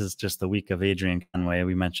Fitness. This is just the week of Adrian Conway.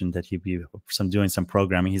 We mentioned that he'd be doing some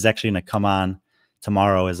programming. He's actually going to come on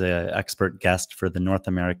tomorrow as an expert guest for the North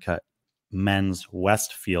America men's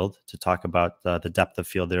West field to talk about the depth of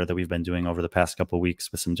field there that we've been doing over the past couple of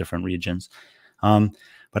weeks with some different regions.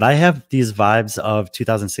 But I have these vibes of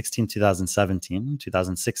 2016, 2017.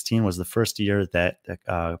 2016 was the first year that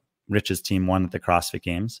Rich's team won at the CrossFit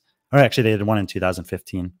Games. Or actually, they had won in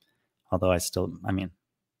 2015. Although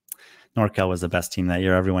NorCal was the best team that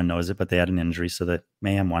year. Everyone knows it, but they had an injury, so that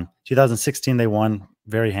Mayhem won. 2016, they won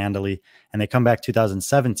very handily, and they come back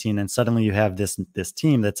 2017, and suddenly you have this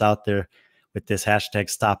team that's out there with this hashtag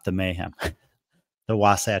Stop the Mayhem, the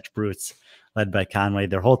Wasatch Brutes, led by Conway.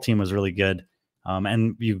 Their whole team was really good,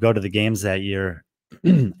 and you go to the games that year,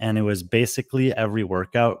 and it was basically every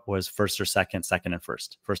workout was first or second, second and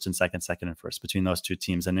first and second and first between those two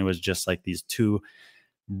teams, and it was just like these two,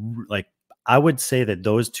 like. I would say that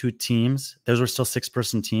those two teams, those were still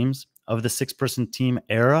 6-person teams. Of the 6-person team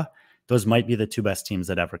era, those might be the 2 best teams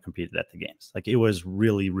that ever competed at the games. Like, it was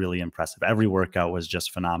really, really impressive. Every workout was just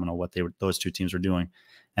phenomenal what those two teams were doing.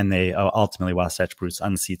 And they ultimately, Wasatch Brutes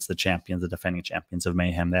unseats the champions, the defending champions of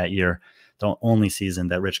Mayhem that year, the only season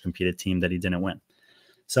that Rich competed team that he didn't win.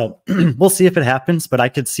 So we'll see if it happens, but I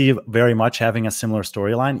could see very much having a similar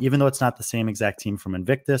storyline, even though it's not the same exact team from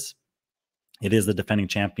Invictus. It is the defending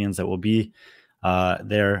champions that will be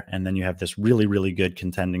there. And then you have this really, really good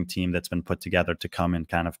contending team that's been put together to come and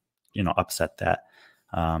kind of, upset that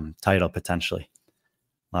title potentially.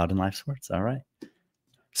 Loud in Life Sports. All right.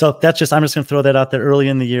 So I'm just going to throw that out there early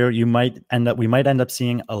in the year. We might end up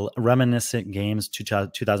seeing a reminiscent games to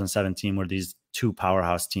 2017 where these 2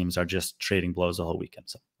 powerhouse teams are just trading blows the whole weekend.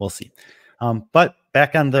 So we'll see. But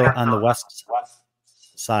back on the West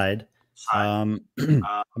side, I've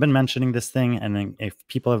been mentioning this thing, and if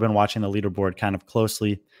people have been watching the leaderboard kind of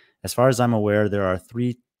closely, as far as I'm aware, there are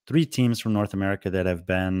 3 3 teams from North America that have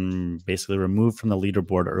been basically removed from the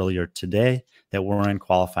leaderboard earlier today that were in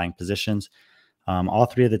qualifying positions. All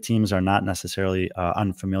 3 of the teams are not necessarily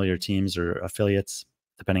unfamiliar teams or affiliates,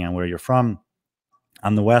 depending on where you're from.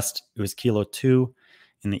 On the West, it was Kilo 2.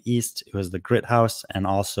 In the East, it was the Grit House, and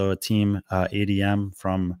also a team, ADM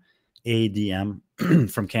from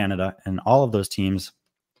from Canada. And all of those teams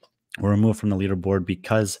were removed from the leaderboard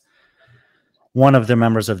because one of the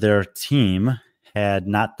members of their team had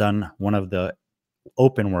not done one of the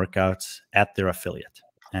open workouts at their affiliate.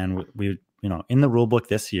 And we in the rule book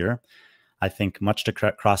this year, I think much to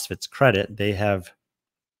CrossFit's credit, they have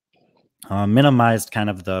minimized kind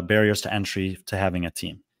of the barriers to entry to having a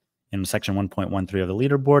team. In section 1.13 of the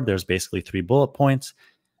leaderboard, there's basically 3 bullet points.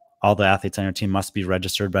 All the athletes on your team must be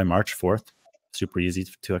registered by March 4th. Super easy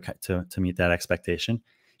to meet that expectation.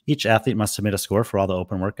 Each athlete must submit a score for all the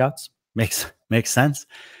open workouts. Makes sense.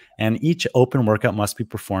 And each open workout must be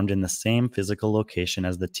performed in the same physical location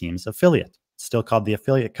as the team's affiliate. It's still called the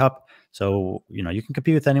Affiliate Cup. So, you can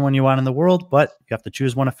compete with anyone you want in the world, but you have to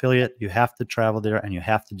choose one affiliate. You have to travel there, and you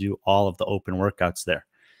have to do all of the open workouts there.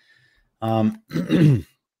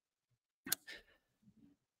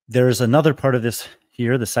 There's another part of this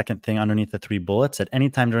here, the second thing underneath the 3 bullets. At any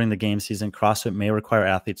time during the game season, CrossFit may require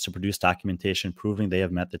athletes to produce documentation proving they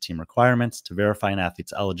have met the team requirements. To verify an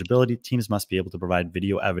athlete's eligibility, teams must be able to provide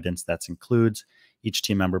video evidence that includes each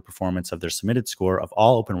team member performance of their submitted score of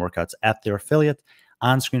all open workouts at their affiliate,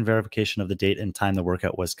 on-screen verification of the date and time the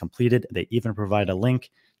workout was completed. They even provide a link,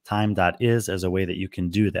 time.is, as a way that you can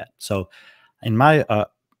do that. So in my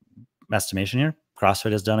estimation here,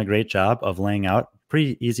 CrossFit has done a great job of laying out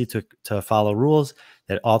pretty easy to follow rules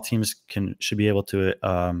that all teams should be able to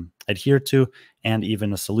adhere to, and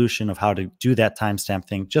even a solution of how to do that timestamp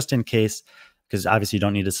thing, just in case, because obviously you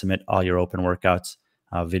don't need to submit all your open workouts,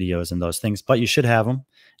 videos and those things, but you should have them.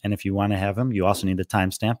 And if you want to have them, you also need the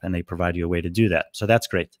timestamp, and they provide you a way to do that. So that's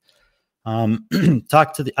great.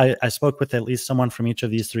 I spoke with at least someone from each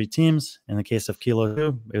of these 3 teams. In the case of Kilo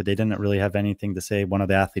 2, they didn't really have anything to say. One of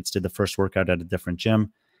the athletes did the first workout at a different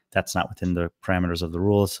gym. That's not within the parameters of the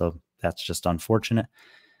rules, so that's just unfortunate.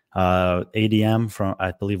 ADM, from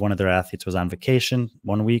I believe one of their athletes was on vacation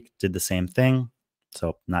 1 week, did the same thing.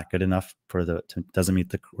 So not good enough doesn't meet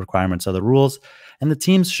the requirements of the rules. And the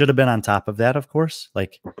teams should have been on top of that, of course.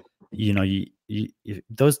 Like,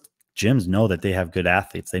 those gyms know that they have good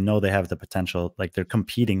athletes. They know they have the potential, like they're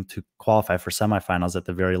competing to qualify for semifinals at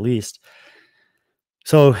the very least.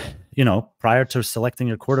 So, prior to selecting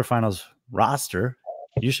your quarterfinals roster,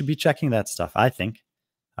 you should be checking that stuff, I think.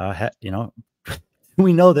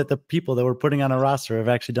 We know that the people that we're putting on a roster have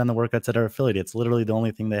actually done the workouts at our affiliate. It's literally the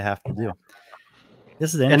only thing they have to do.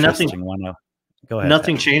 This is an interesting one. Go ahead.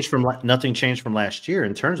 Nothing changed from last year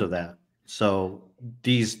in terms of that. So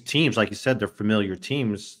these teams, like you said, they're familiar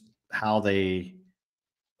teams. I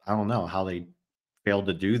don't know how they failed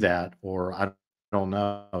to do that, or I don't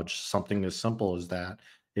know, just something as simple as that.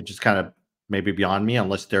 It just kind of maybe beyond me,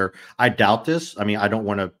 unless I doubt this. I mean, I don't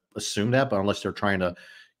want to assume that, but unless they're trying to,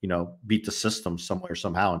 beat the system somewhere,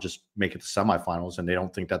 somehow, and just make it to semifinals, and they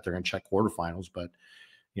don't think that they're going to check quarterfinals. But,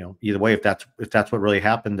 either way, if that's what really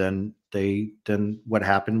happened, then what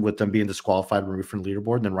happened with them being disqualified, removed from the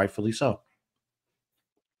leaderboard, then rightfully so.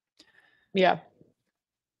 Yeah.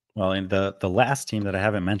 Well, and the last team that I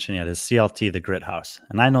haven't mentioned yet is CLT, the Grit House.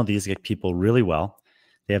 And I know these people really well.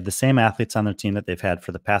 They have the same athletes on their team that they've had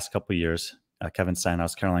for the past couple of years. Kevin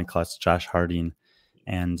Steinhaus, Caroline Klutz, Josh Harding,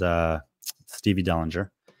 and Stevie Dellinger.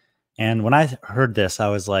 And when I heard this, I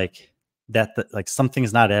was like,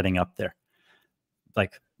 something's not adding up there.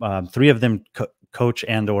 Like 3 of them coach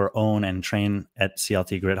and or own and train at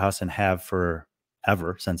CLT Grit House and have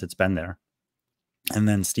forever since it's been there. And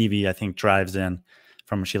then Stevie, I think, drives in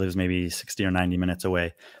from, she lives maybe 60 or 90 minutes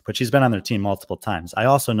away, but she's been on their team multiple times. I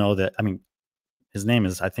also know that, his name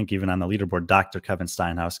is, I think, even on the leaderboard, Dr. Kevin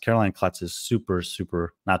Steinhaus. Caroline Klutz is super,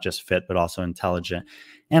 super, not just fit, but also intelligent.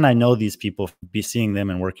 And I know these people, be seeing them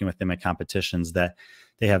and working with them at competitions, that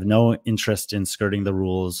they have no interest in skirting the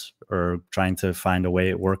rules or trying to find a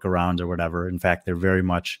way, work around or whatever. In fact, they're very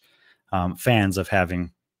much fans of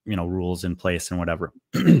having, rules in place and whatever.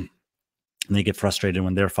 And they get frustrated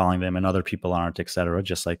when they're following them and other people aren't, et cetera,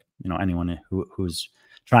 just like, anyone who's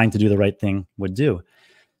trying to do the right thing would do.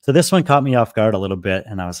 So this one caught me off guard a little bit,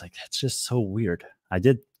 and I was like, that's just so weird. I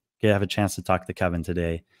did have a chance to talk to Kevin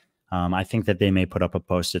today. I think that they may put up a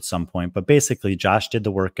post at some point, but basically Josh did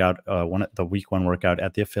the workout, the week 1 workout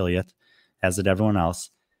at the affiliate, as did everyone else.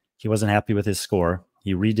 He wasn't happy with his score.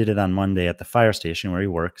 He redid it on Monday at the fire station where he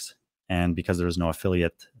works. And because there was no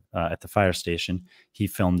affiliate at the fire station, he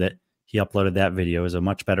filmed it. He uploaded that video. It was a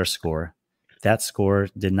much better score. That score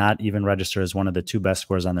did not even register as one of the 2 best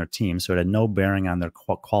scores on their team, so it had no bearing on their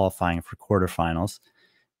qualifying for quarterfinals.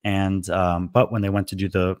 And but when they went to do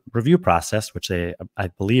the review process, which I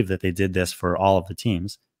believe that they did this for all of the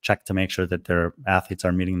teams, check to make sure that their athletes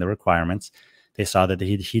are meeting the requirements. They saw that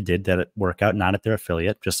he did that workout not at their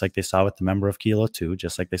affiliate, just like they saw with the member of Kilo 2,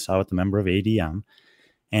 just like they saw with the member of ADM.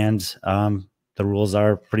 And the rules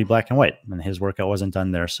are pretty black and white, and his workout wasn't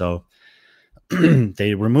done there, so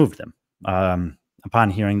they removed them. Upon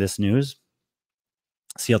hearing this news,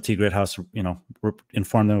 CLT Gridhouse,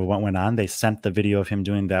 informed them of what went on. They sent the video of him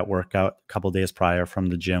doing that workout a couple days prior from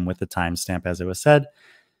the gym with the timestamp, as it was said.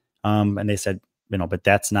 And they said, but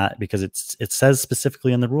that's not, because it says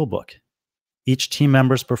specifically in the rule book, each team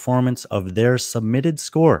member's performance of their submitted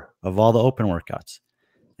score of all the open workouts.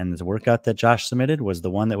 And the workout that Josh submitted was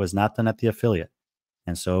the one that was not done at the affiliate.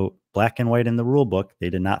 And so black and white in the rule book,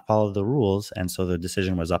 they did not follow the rules. And so the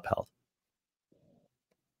decision was upheld.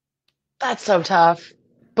 That's so tough.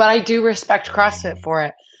 But I do respect CrossFit for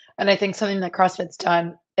it. And I think something that CrossFit's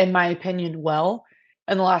done, in my opinion, well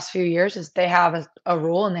in the last few years is they have a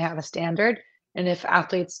rule and they have a standard. And if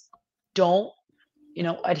athletes don't,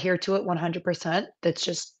 adhere to it 100%, that's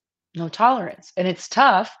just no tolerance. And it's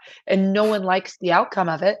tough and no one likes the outcome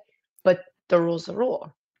of it, but the rule's the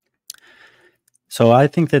rule. So I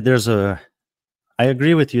think that I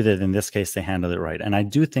agree with you that in this case they handled it right. And I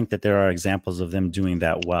do think that there are examples of them doing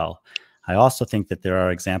that well. I also think that there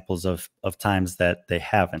are examples of times that they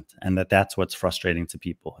haven't, and that's what's frustrating to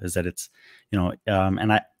people, is that it's,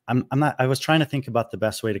 and I was trying to think about the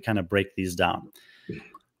best way to kind of break these down.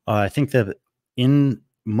 I think that in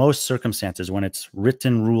most circumstances, when it's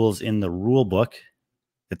written rules in the rule book,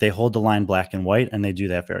 that they hold the line black and white, and they do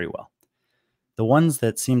that very well. The ones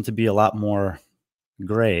that seem to be a lot more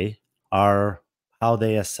gray are how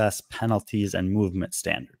they assess penalties and movement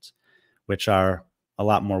standards, which are a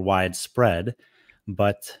lot more widespread.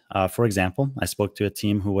 But for example, I spoke to a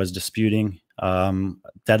team who was disputing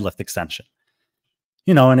deadlift extension,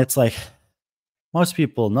 and it's like, most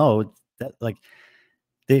people know that, like,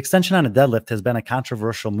 the extension on a deadlift has been a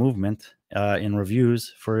controversial movement in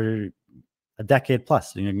reviews for a decade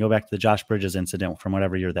plus. You can go back to the Josh Bridges incident from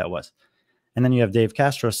whatever year that was. And then you have Dave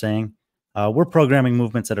Castro saying, we're programming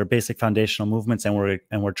movements that are basic foundational movements, and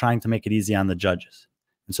we're trying to make it easy on the judges.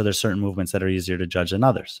 And so there's certain movements that are easier to judge than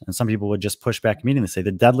others. And some people would just push back immediately and say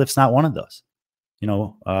the deadlift's not one of those.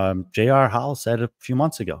 J.R. Howell said a few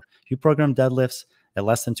months ago, if you program deadlifts at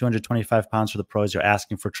less than 225 pounds for the pros, you're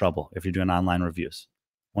asking for trouble if you're doing online reviews.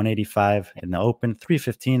 185 in the open,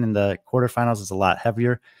 315 in the quarterfinals is a lot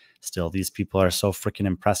heavier. Still, these people are so freaking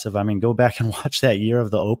impressive. I mean, go back and watch that year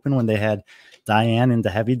of the open when they had Diane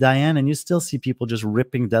into heavy Diane, and you still see people just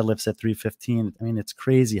ripping deadlifts at 315. I mean, it's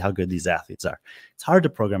crazy how good these athletes are. It's hard to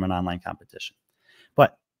program an online competition.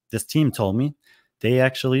 But this team told me they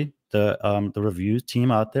actually, the review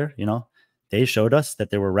team out there, they showed us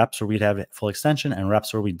that there were reps where we'd have full extension and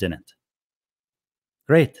reps where we didn't.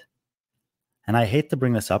 Great. And I hate to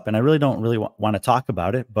bring this up, and I really don't want to talk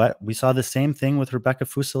about it, but we saw the same thing with Rebecca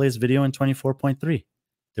Fusillet's video in 24.3.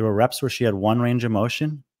 There were reps where she had one range of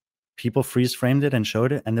motion. People freeze framed it and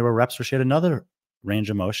showed it. And there were reps where she had another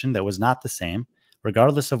range of motion that was not the same,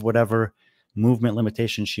 regardless of whatever movement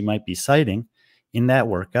limitation she might be citing. In that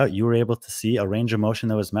workout, you were able to see a range of motion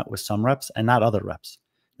that was met with some reps and not other reps.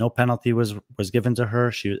 No penalty was given to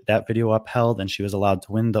her. That video upheld, and she was allowed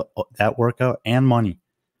to win that workout and money.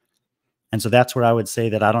 And so that's where I would say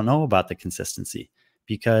that I don't know about the consistency,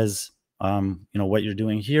 because what you're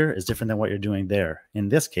doing here is different than what you're doing there. In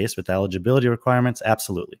this case, with the eligibility requirements,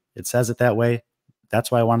 absolutely. It says it that way.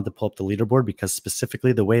 That's why I wanted to pull up the leaderboard, because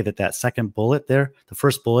specifically the way that second bullet there, the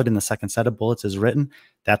first bullet in the second set of bullets is written,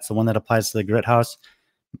 that's the one that applies to the Grit House.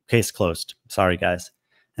 Case closed. Sorry, guys.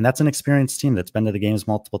 And that's an experienced team that's been to the games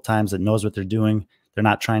multiple times, that knows what they're doing. They're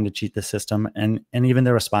not trying to cheat the system. And even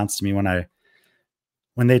their response to me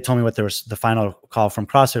when they told me what the final call from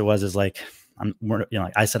CrossFit was, is like,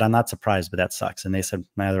 I said, I'm not surprised, but that sucks. And they said,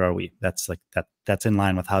 neither are we. That's in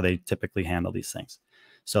line with how they typically handle these things.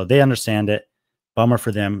 So they understand it. Bummer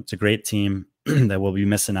for them. It's a great team that will be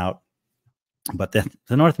missing out. But the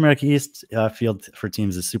North America East field for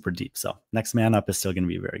teams is super deep. So next man up is still going to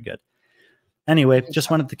be very good. Anyway,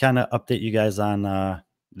 just wanted to kind of update you guys on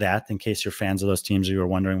that, in case you're fans of those teams, or you were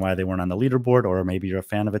wondering why they weren't on the leaderboard, or maybe you're a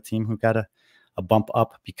fan of a team who got a bump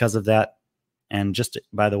up because of that. And just,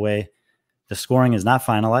 by the way, the scoring is not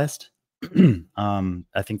finalized.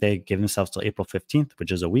 I think they gave themselves till April 15th,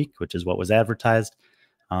 which is a week, which is what was advertised.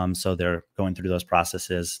 So they're going through those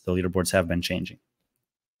processes. The leaderboards have been changing.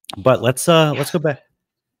 But let's go back.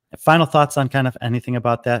 Final thoughts on kind of anything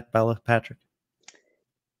about that, Bella, Patrick?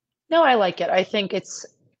 No, I like it. I think it's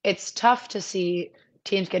tough to see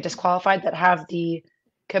teams get disqualified that have the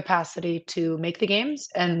capacity to make the games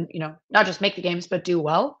and, not just make the games, but do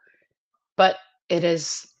well. But it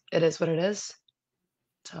is what it is.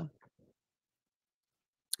 So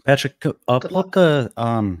Patrick, good pull up luck. the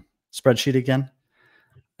spreadsheet again,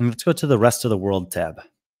 and let's go to the rest of the world tab.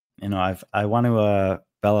 I want to,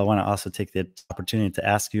 Bella, I want to also take the opportunity to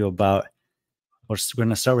ask you about. We're going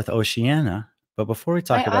to start with Oceania, but before we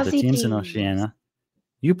talk My about the Aussie teams in teams. Oceania,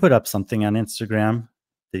 you put up something on Instagram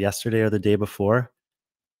yesterday or the day before.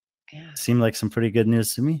 Yeah. Seemed like some pretty good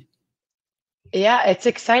news to me. Yeah, it's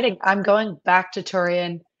exciting. I'm going back to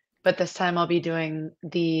Torian, but this time I'll be doing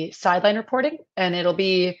the sideline reporting, and it'll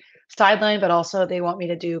be sideline, but also they want me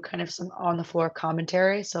to do kind of some on the floor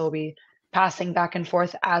commentary. So we'll be passing back and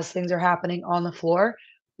forth as things are happening on the floor.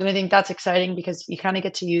 And I think that's exciting because you kind of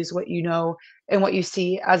get to use what you know and what you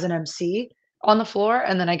see as an MC on the floor.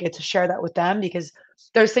 And then I get to share that with them because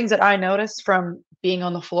there's things that I notice from being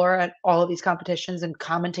on the floor at all of these competitions and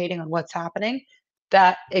commentating on what's happening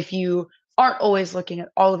that if you aren't always looking at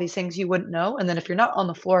all of these things, you wouldn't know. And then if you're not on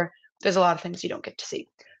the floor, there's a lot of things you don't get to see.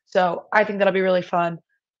 So I think that'll be really fun.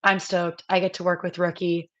 I'm stoked. I get to work with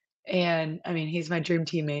Rookie, and I mean, he's my dream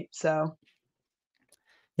teammate. So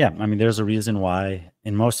Yeah, I mean, there's a reason why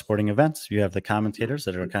in most sporting events you have the commentators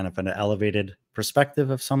that are kind of an elevated perspective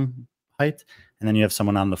of some height, and then you have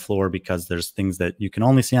someone on the floor because there's things that you can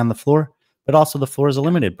only see on the floor, but also the floor is a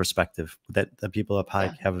limited perspective that the people up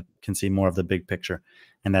high can see more of the big picture,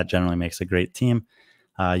 and that generally makes a great team.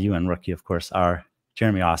 You and Rookie, of course, are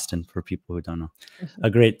Jeremy Austin, for people who don't know, a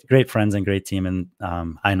great friends and great team, and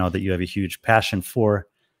I know that you have a huge passion for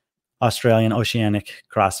Australian, Oceanic,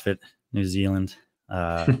 CrossFit, New Zealand.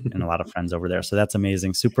 And a lot of friends over there. So that's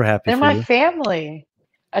amazing. Super happy they're for my you. family.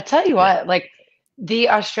 I tell you what, like the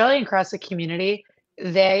Australian CrossFit community,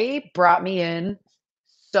 they brought me in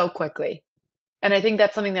so quickly. And I think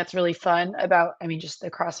that's something that's really fun about, I mean, just the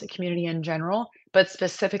CrossFit community in general, but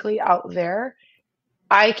specifically out there.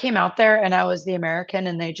 I came out there and I was the American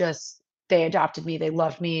and they adopted me. They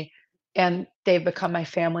loved me and they've become my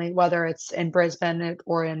family, whether it's in Brisbane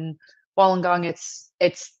or in Wollongong,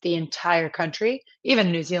 it's the entire country,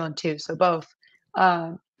 even New Zealand too. So both.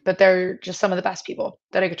 But they're just some of the best people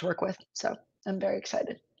that I get to work with. So I'm very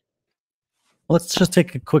excited. Let's just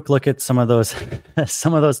take a quick look at some of those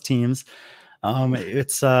teams.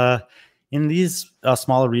 It's in these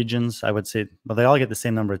smaller regions, I would say, well, they all get the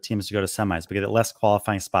same number of teams to go to semis, but get less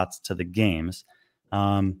qualifying spots to the games.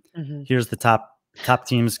 Here's the top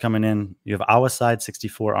teams coming in. You have our side,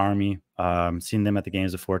 64 Army. Seen them at the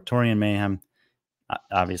games before. Torian Mayhem,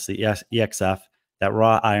 obviously EXF, that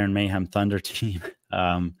Raw Iron Mayhem Thunder team,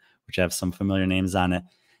 which have some familiar names on it.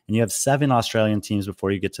 And you have 7 Australian teams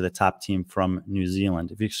before you get to the top team from New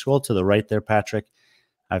Zealand. If you scroll to the right there, Patrick,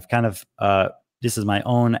 I've kind of, this is my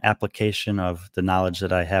own application of the knowledge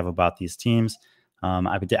that I have about these teams.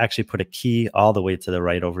 I would actually put a key all the way to the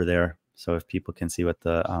right over there. So if people can see what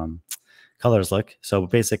the colors look. So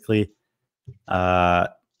basically, I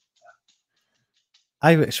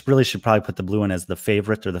really should probably put the blue one as the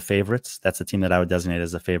favorite or the favorites. That's the team that I would designate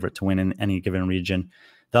as a favorite to win in any given region.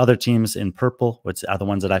 The other teams in purple, which are the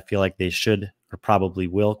ones that I feel like they should or probably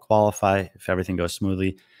will qualify if everything goes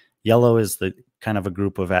smoothly. Yellow is the kind of a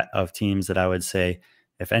group of teams that I would say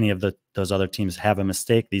if any of those other teams have a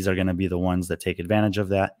mistake, these are going to be the ones that take advantage of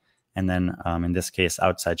that. And then in this case,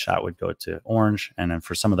 outside shot would go to orange. And then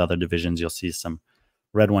for some of the other divisions, you'll see some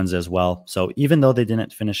red ones as well. So even though they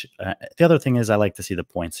didn't finish, the other thing is I like to see the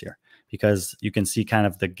points here because you can see kind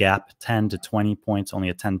of the gap, 10 to 20 points, only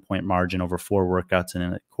a 10-point margin over 4 workouts in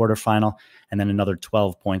a quarterfinal, and then another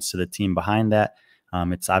 12 points to the team behind that.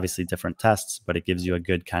 It's obviously different tests, but it gives you a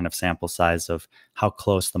good kind of sample size of how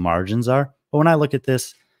close the margins are. But when I look at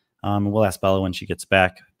this, we'll ask Bella when she gets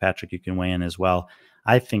back. Patrick, you can weigh in as well.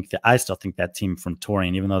 I still think that team from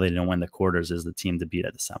Torian, even though they didn't win the quarters, is the team to beat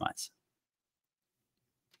at the semis.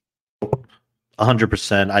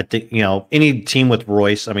 100%. I think, any team with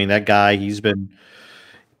Royce, I mean, that guy, he's been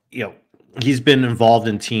involved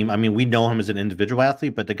in team. I mean, we know him as an individual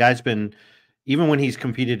athlete, but the guy's been, even when he's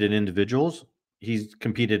competed in individuals, he's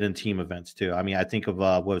competed in team events too. I mean, I think of,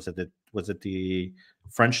 what was it? Was it the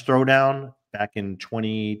French Throwdown back in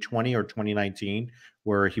 2020 or 2019,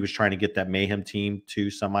 where he was trying to get that Mayhem team to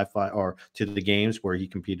semifinal or to the games where he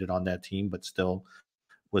competed on that team, but still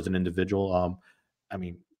was an individual. I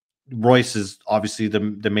mean, Royce is obviously the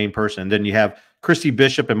main person. And then you have Christy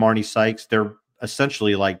Bishop and Marnie Sykes. They're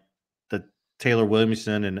essentially like the Taylor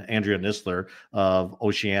Williamson and Andrea Nisler of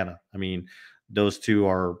Oceania. I mean, those two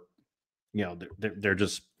are, they're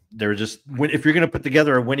just if you're going to put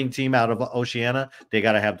together a winning team out of Oceania, they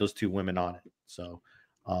got to have those two women on it. So,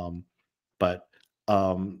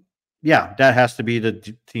 yeah, that has to be the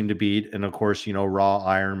team to beat. And of course, Raw,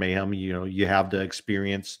 Iron, Mayhem, you have the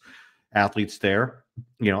experienced athletes there.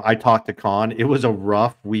 I talked to Khan. It was a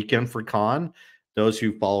rough weekend for Khan. Those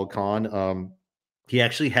who follow Khan, he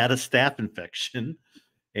actually had a staph infection,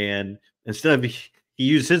 and instead of he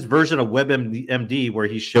used his version of WebMD where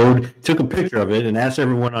he took a picture of it and asked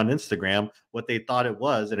everyone on Instagram what they thought it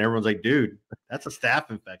was. And everyone's like, dude, that's a staph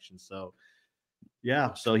infection. So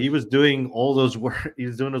yeah. So he was doing all those he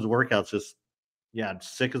was doing those workouts, just,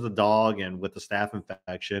 sick as a dog and with the staph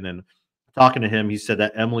infection. And talking to him, he said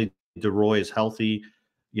that Emily DeRoy is healthy.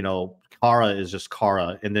 Cara is just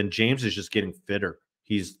Cara. And then James is just getting fitter.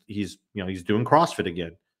 He's doing CrossFit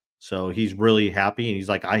again. So he's really happy. And he's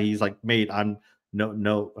like, mate, I'm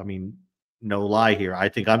no lie here. I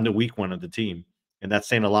think I'm the weak one of the team. And that's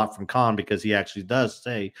saying a lot from Khan, because he actually does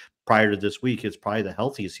say prior to this week, it's probably the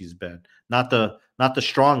healthiest he's been. Not the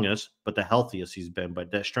strongest, but the healthiest he's been.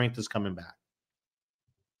 But that strength is coming back.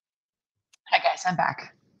 Hi guys, I'm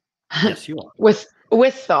back. Yes, you are.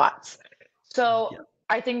 with thoughts. So yeah.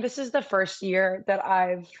 I think this is the first year that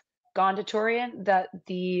I've gone to Torian that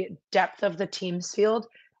the depth of the teams field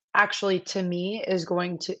actually, to me, is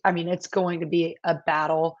going to, it's going to be a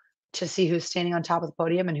battle to see who's standing on top of the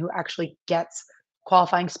podium and who actually gets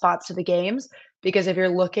qualifying spots to the games. Because if you're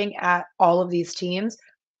looking at all of these teams,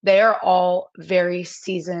 they are all very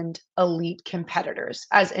seasoned elite competitors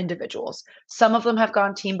as individuals. Some of them have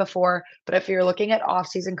gone team before, but if you're looking at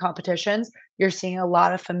off-season competitions, you're seeing a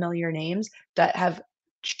lot of familiar names that have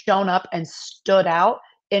shown up and stood out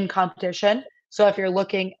in competition. So if you're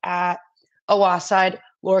looking at Owaside,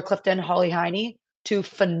 Laura Clifton, Holly Heine, two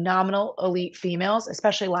phenomenal elite females,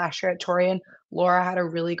 especially last year at Torian. Laura had a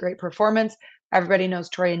really great performance. Everybody knows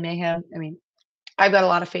Torian Mayhem. I've got a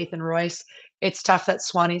lot of faith in Royce. It's tough that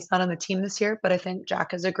Swanee's not on the team this year, but I think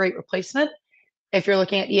Jack is a great replacement. If you're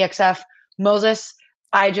looking at EXF, Moses,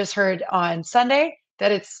 I just heard on Sunday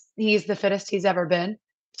that he's the fittest he's ever been.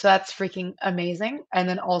 So that's freaking amazing. And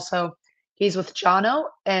then also he's with Jono,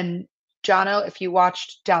 and Jono, if you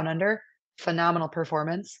watched Down Under, phenomenal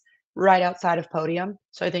performance right outside of podium.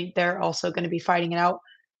 So I think they're also going to be fighting it out.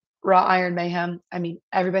 Raw Iron Mayhem.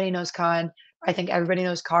 Everybody knows Khan. I think everybody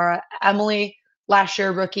knows Cara. Emily, last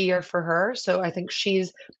year, rookie year for her. So I think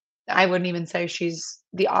I wouldn't even say she's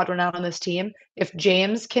the odd one out on this team. If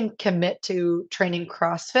James can commit to training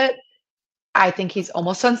CrossFit, I think he's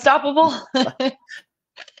almost unstoppable. I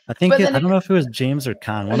don't know if it was James or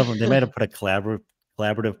Khan. One of them, they might have put a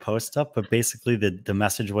collaborative post up, but basically the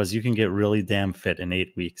message was you can get really damn fit in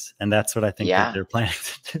 8 weeks. And that's what I think that they're planning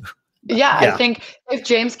to do. Yeah, I think if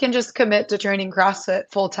James can just commit to training CrossFit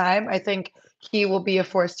full time, I think he will be a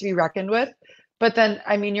force to be reckoned with. But then,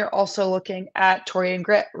 you're also looking at Torian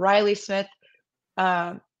Grit, Riley Smith,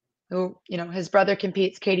 who, his brother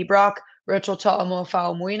competes, Katie Brock, Rachel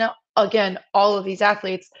Ta'amofaumuina. Again, all of these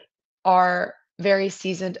athletes are very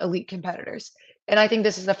seasoned elite competitors. And I think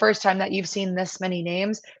this is the first time that you've seen this many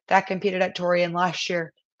names that competed at Torian last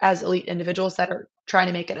year as elite individuals that are trying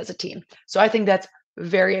to make it as a team. So I think that's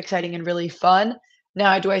very exciting and really fun.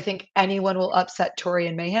 Now, do I think anyone will upset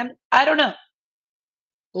Torian Mayhem? I don't know.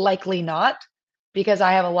 Likely not, because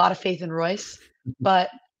I have a lot of faith in Royce, but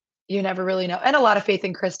you never really know. And a lot of faith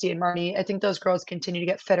in Christy and Marnie. I think those girls continue to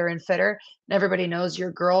get fitter and fitter. And everybody knows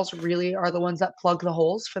your girls really are the ones that plug the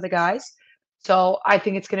holes for the guys. So I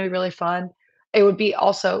think it's going to be really fun. It would be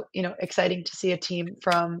also, exciting to see a team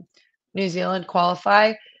from New Zealand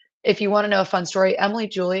qualify. If you want to know a fun story, Emily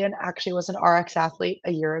Julian actually was an RX athlete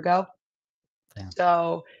a year ago. Damn.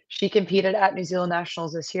 So she competed at New Zealand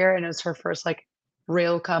Nationals this year, and it was her first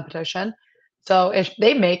real competition. So if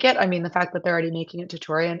they make it, the fact that they're already making it to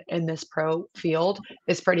Torian in this pro field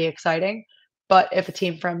is pretty exciting. But if a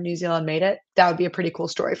team from New Zealand made it, that would be a pretty cool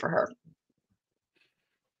story for her.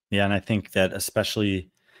 Yeah, and I think that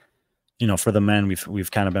especially, for the men,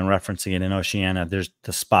 we've kind of been referencing it in Oceania. There's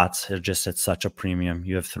the spots are just at such a premium.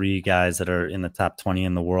 You have 3 guys that are in the top 20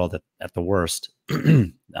 in the world at the worst.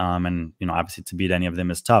 And, obviously to beat any of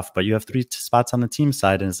them is tough, but you have 3 spots on the team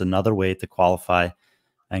side, and it's another way to qualify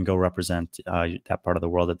and go represent that part of the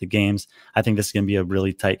world at the games. I think this is going to be a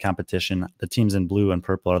really tight competition. The teams in blue and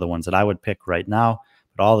purple are the ones that I would pick right now,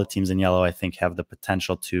 but all the teams in yellow, I think, have the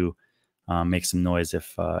potential to make some noise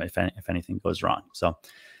if anything goes wrong. So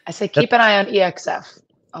I say keep an eye on EXF.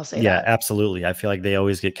 I'll say that. Yeah, absolutely. I feel like they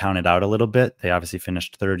always get counted out a little bit. They obviously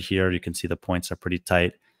finished 3rd here. You can see the points are pretty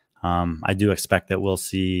tight. I do expect that we'll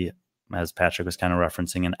see as Patrick was kind of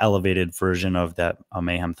referencing, an elevated version of that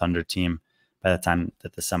Mayhem Thunder team by the time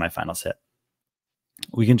that the semifinals hit.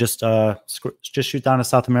 We can just shoot down to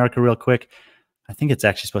South America real quick. I think it's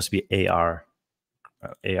actually supposed to be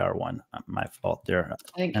AR1. My fault there.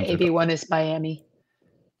 I think AB1 is Miami.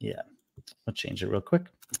 Yeah, I'll change it real quick.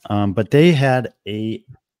 But they had a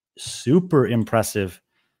super impressive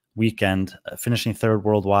weekend, finishing third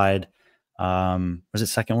worldwide. Was it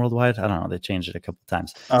second worldwide? I don't know. They changed it a couple of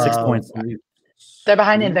times. 6 points. They're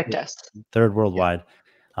behind Invictus. Third worldwide.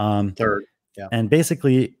 Third. Yeah. And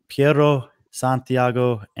basically, Piero,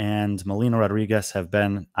 Santiago, and Melina Rodriguez have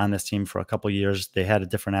been on this team for a couple of years. They had a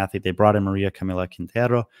different athlete. They brought in Maria Camila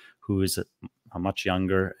Quintero, who is a much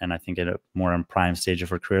younger and I think at a more in prime stage of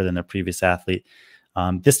her career than their previous athlete.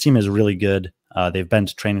 This team is really good. They've been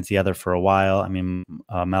training together for a while. I mean,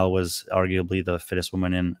 Mel was arguably the fittest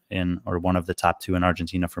woman in or one of the top 2 in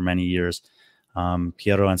Argentina for many years.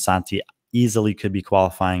 Piero and Santi easily could be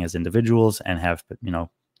qualifying as individuals and have,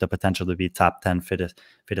 the potential to be top 10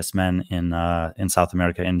 fittest men in South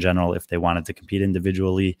America in general if they wanted to compete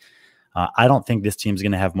individually. I don't think this team's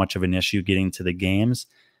going to have much of an issue getting to the games.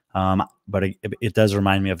 But it does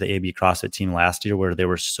remind me of the AB CrossFit team last year where they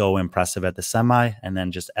were so impressive at the semi, and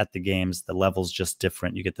then just at the games, the level's just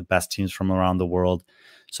different. You get the best teams from around the world.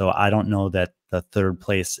 So I don't know that the third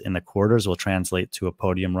place in the quarters will translate to a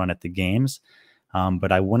podium run at the games.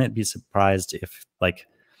 But I wouldn't be surprised if like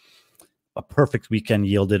a perfect weekend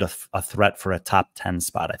yielded a threat for a top 10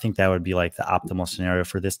 spot. I think that would be like the optimal scenario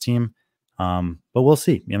for this team. But we'll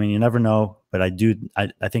see. I mean, you never know, but I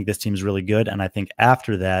think this team is really good. And I think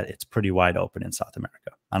after that, it's pretty wide open in South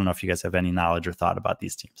America. I don't know if you guys have any knowledge or thought about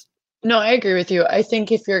these teams. No, I agree with you. I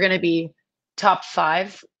think if you're going to be top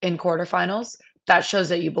 5 in quarterfinals, that shows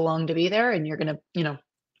that you belong to be there and you're going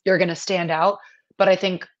to stand out. But I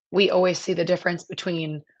think we always see the difference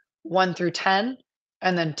between 1 through 10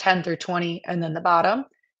 and then 10 through 20 and then the bottom.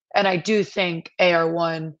 And I do think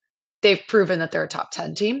AR1, they've proven that they're a top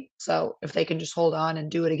 10 team. So if they can just hold on and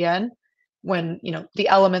do it again, when, the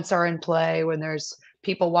elements are in play, when there's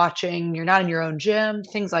people watching, you're not in your own gym,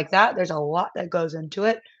 things like that, there's a lot that goes into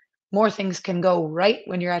it. More things can go right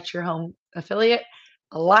when you're at your home affiliate.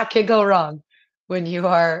 A lot can go wrong when you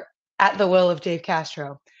are at the will of Dave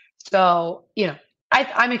Castro. So,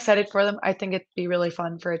 I'm excited for them. I think it'd be really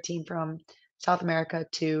fun for a team from South America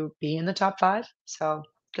to be in the top 5. So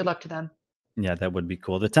good luck to them. Yeah, that would be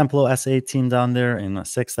cool. The Templo SA team down there in the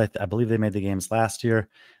 6th, I believe they made the games last year.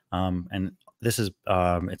 And this is,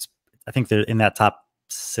 I think they're in that top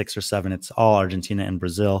 6 or 7. It's all Argentina and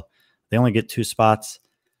Brazil. They only get 2 spots.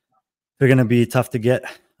 They're going to be tough to get,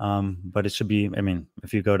 but it should be, I mean,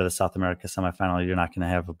 if you go to the South America semifinal, you're not going to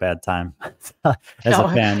have a bad time as a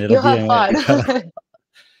fan. You'll have fun.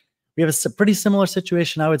 We have a pretty similar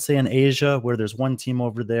situation, I would say, in Asia, where there's one team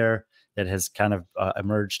over there that has kind of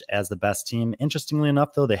emerged as the best team. Interestingly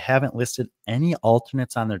enough, though, they haven't listed any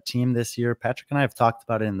alternates on their team this year. Patrick and I have talked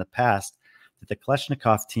about it in the past, that the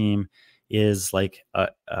Kalashnikov team is like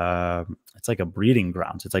it's like a breeding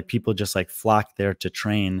ground. It's like people just like flock there to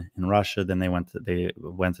train in Russia. Then they went to the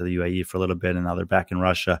UAE for a little bit, and now they're back in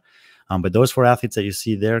Russia. But those 4 athletes that you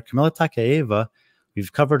see there, Kamila Takaeva,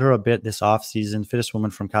 we've covered her a bit this offseason, fittest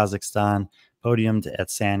woman from Kazakhstan, podiumed at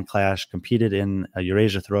Sand Clash, competed in a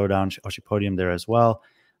Eurasia Throwdown. She podiumed there as well.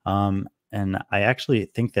 And I actually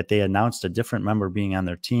think that they announced a different member being on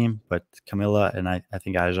their team, but Camilla and I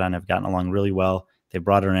think Ajan have gotten along really well. They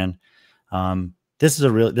brought her in. This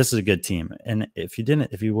is a good team. And if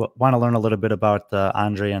you want to learn a little bit about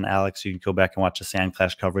Andre and Alex, you can go back and watch the Sand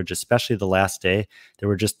Clash coverage, especially the last day. There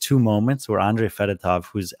were just 2 moments where Andre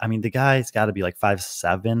Fedotov, the guy's got to be like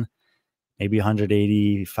 5'7", maybe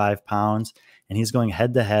 185 pounds. And he's going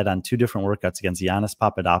head to head on 2 different workouts against Giannis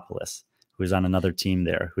Papadopoulos, who's on another team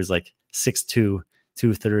there, who's like 6'2",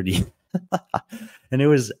 230. And it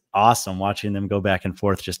was awesome watching them go back and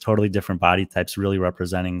forth, just totally different body types, really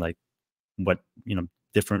representing like what,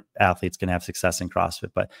 different athletes can have success in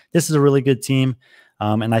CrossFit. But this is a really good team.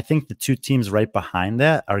 And I think the 2 teams right behind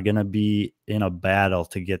that are going to be in a battle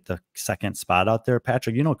to get the 2nd spot out there.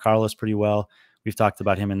 Patrick, you know Carlos pretty well. We've talked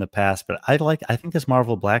about him in the past, but I think this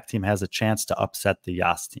Marvel Black team has a chance to upset the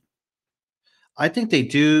Yas team. I think they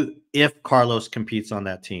do if Carlos competes on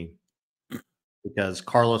that team, because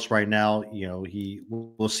Carlos right now,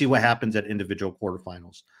 we'll see what happens at individual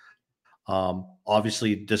quarterfinals.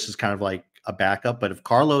 Obviously this is kind of like a backup, but if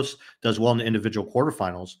Carlos does well in the individual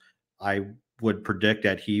quarterfinals, I would predict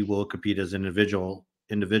that he will compete as an individual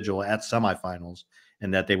at semifinals,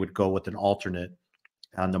 and that they would go with an alternate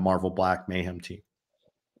on the Marvel Black Mayhem team.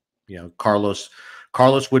 Carlos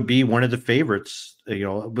Carlos would be one of the favorites,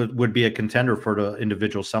 would be a contender for the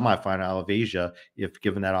individual semifinal out of Asia if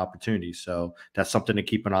given that opportunity. So that's something to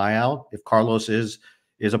keep an eye out. If Carlos is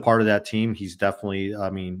a part of that team, he's definitely, I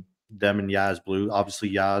mean, them and Yaz Blue.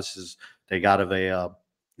 Obviously, Yaz they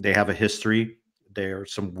have a history. There are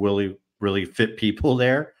some really, really fit people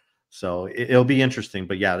there. So it'll be interesting.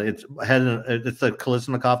 But yeah, it's the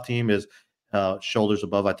Kolesnikov team is shoulders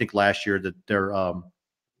above. I think last year that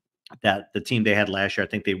that the team they had last year, I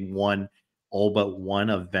think they won all but one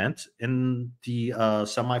event in the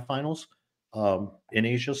semifinals in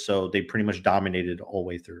Asia. So they pretty much dominated all the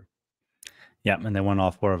way through. Yeah, and they won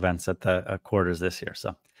all 4 events at the quarters this year.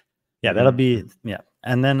 So yeah, that'll be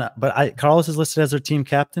And then, but Carlos is listed as their team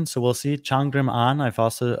captain, so we'll see. Changgrim An, I've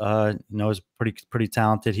also is pretty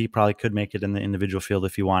talented. He probably could make it in the individual field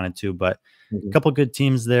if he wanted to, but a couple good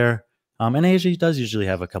teams there. And Asia does usually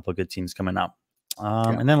have a couple good teams coming up.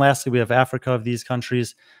 And then lastly, we have Africa of these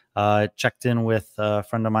countries. Checked in with a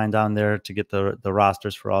friend of mine down there to get the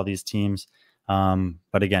rosters for all these teams.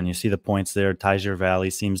 But again, you see the points there. Tiger Valley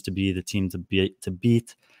seems to be the team to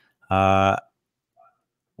beat.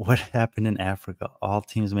 What happened in Africa? All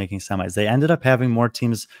teams making semis. They ended up having more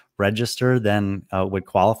teams register than would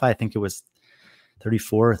qualify. I think it was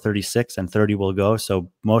 34 or 36, and 30 will go.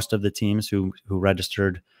 So most of the teams who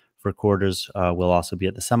registered for quarters will also be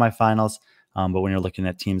at the semifinals. But when you're looking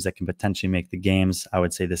at teams that can potentially make the games, I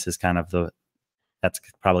would say this is kind of that's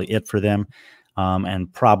probably it for them.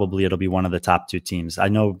 And probably it'll be one of the top 2 teams. I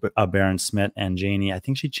know Baron Smith and Janie, I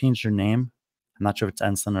think she changed her name. I'm not sure if it's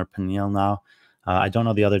Enslin or Peniel now. I don't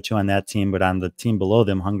know the other 2 on that team, but on the team below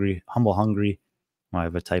them, Humble Hungry. Oh, I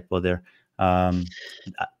have a typo there.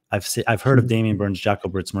 I've heard of Damian Burns, Jocko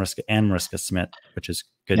Bertz, Mariska Smith, which is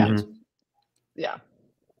good news. Yeah.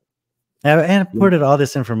 And I put all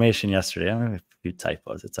this information yesterday. I have a few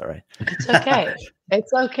typos. It's all right. It's okay.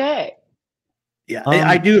 It's okay. Yeah,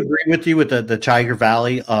 I do agree with you with the Tiger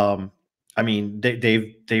Valley. I mean,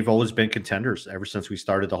 they've always been contenders ever since we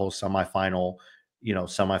started the whole semifinal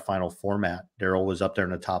format. They're always up there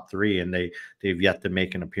in the top 3, and they've yet to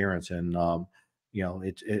make an appearance. And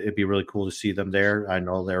it'd be really cool to see them there. I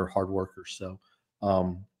know they're hard workers. So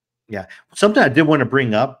yeah, something I did want to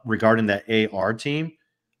bring up regarding that AR team.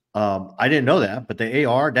 I didn't know that, but the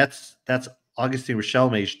AR that's Augustine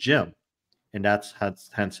Richelme's gym, and that's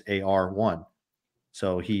hence AR1.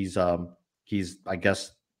 So he's I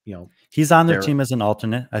guess he's on their team as an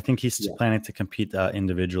alternate. I think he's planning to compete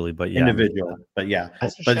individually, but individual. But yeah,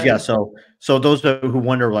 so those who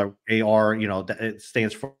wonder, like AR, it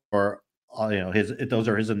stands for those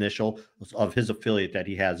are his initials of his affiliate that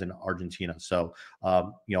he has in Argentina. So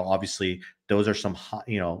obviously those are some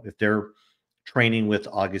if they're training with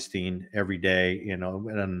Augustine every day,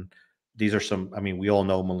 and these are some. I mean, we all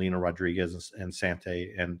know Melina Rodriguez and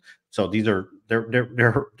Sante, and so they're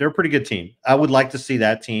a pretty good team. I would like to see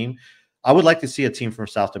that team. I would like to see a team from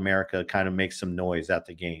South America kind of make some noise at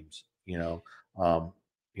the games.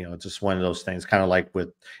 It's just one of those things, kind of like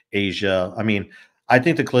with Asia. I mean, I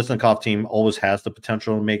think the Kolesnikov team always has the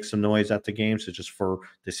potential to make some noise at the games. It's just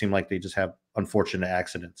they seem like they just have unfortunate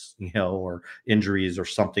accidents, or injuries or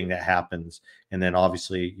something that happens. And then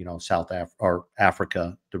obviously,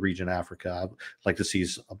 Africa, the region Africa, I'd like to see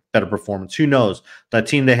a better performance. Who knows? That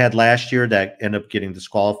team they had last year that ended up getting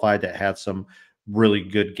disqualified, that had some really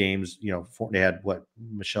good games. They had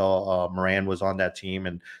Michelle Moran was on that team,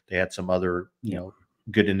 and they had some other,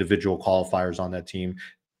 good individual qualifiers on that team.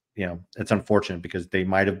 It's unfortunate because they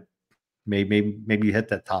might have maybe hit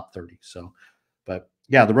that top 30. So, but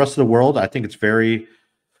yeah, the rest of the world, I think it's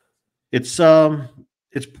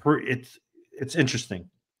interesting.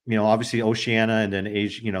 Obviously Oceania and then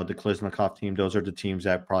Asia, the Kolesnikov team, those are the teams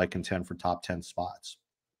that probably contend for top 10 spots.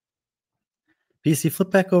 BC,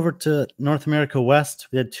 flip back over to North America West.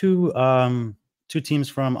 We had two teams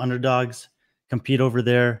from Underdogs compete over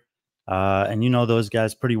there. And those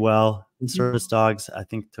guys pretty well. Service Dogs, I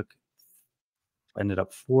think, ended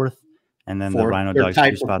up 4th, and then the Rhino Dogs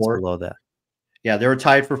 2 spots below that. Yeah, they were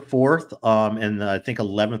tied for 4th, and I think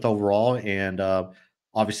 11th overall. And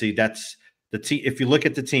obviously, that's the team. If you look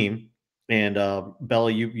at the team, and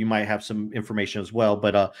Bella, you might have some information as well.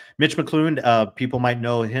 But Mitch McClune, people might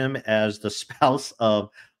know him as the spouse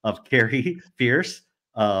of Carrie Fierce.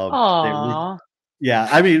 Yeah,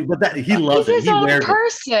 I mean, but he loves it. He's his own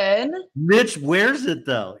person. Mitch wears it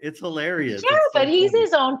though. It's hilarious. Yeah, but he's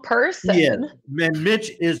his own person. Yeah, man,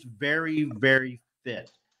 Mitch is very, very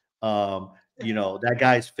fit. That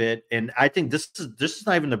guy's fit, and I think this is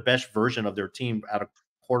not even the best version of their team out of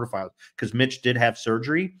quarterfinals because Mitch did have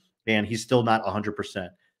surgery and he's still not 100%.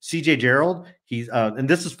 CJ Gerald, he's and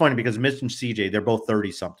this is funny because Mitch and CJ, they're both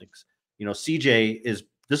 30 somethings. You know, CJ this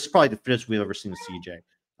is probably the fittest we've ever seen CJ.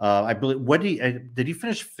 I believe did he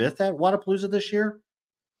finish 5th at Wodapalooza this year?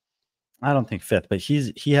 I don't think 5th, but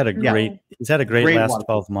he's had a great last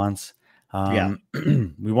 12 months.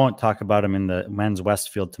 We won't talk about him in the men's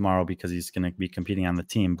West field tomorrow because he's going to be competing on the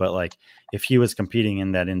team. But like, if he was competing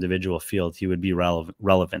in that individual field, he would be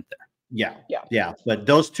relevant there. Yeah. But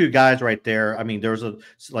those two guys right there, I mean, there's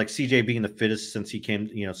like CJ being the fittest since he came,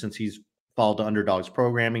 you know, since he's followed the Underdogs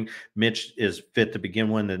programming. Mitch is fit to begin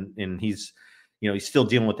with, and he's, you know, he's still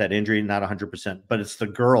dealing with that injury, not 100%. But it's the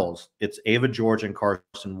girls. It's Ava George and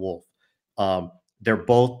Carson Wolf. They're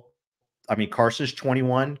both, I mean, Carson's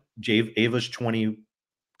 21, Ava's 20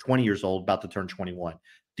 years old, about to turn 21.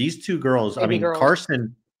 These two girls, baby girls.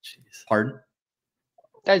 Carson, pardon?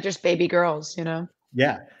 They're just baby girls, you know?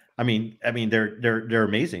 Yeah. I mean, they're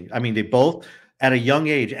amazing. I mean, they both at a young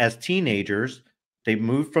age, as teenagers, they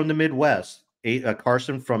moved from the Midwest.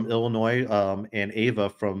 Carson from Illinois, and Ava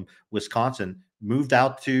from Wisconsin moved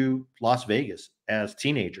out to Las Vegas as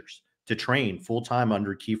teenagers to train full time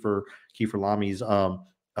under Kiefer Lami's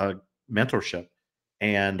mentorship.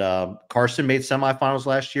 And Carson made semifinals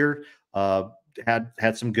last year.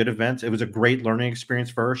 Had some good events. It was a great learning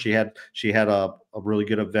experience for her. She had a really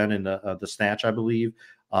good event in the snatch, I believe.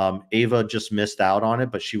 Ava just missed out on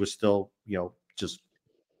it, but she was still, you know, just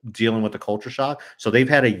dealing with the culture shock. So they've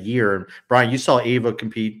had a year. Brian, you saw Ava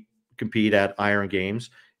compete at Iron Games,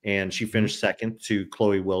 and she finished 2nd to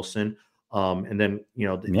Chloe Wilson. And then, you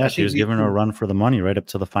know, she was giving her a run for the money right up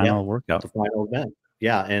to the final workout, the final event.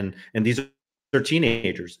 Yeah, and these are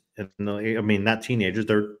teenagers, and I mean, not teenagers.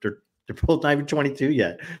 They're both not even 22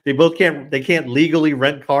 yet. They can't legally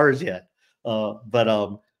rent cars yet.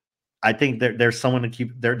 But I think there's someone to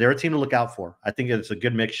keep. They're a team to look out for. I think it's a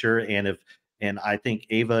good mixture, and I think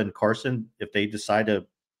Ava and Carson, if they decide to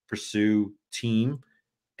pursue team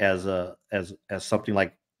as something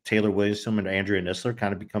like Taylor Williamson and Andrea Nisler,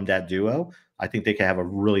 kind of become that duo, I think they could have a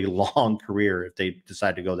really long career if they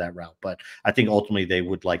decide to go that route. But I think ultimately they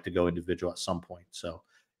would like to go individual at some point. So,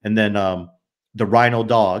 and then the Rhino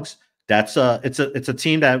Dogs, it's a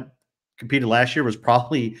team that competed last year, was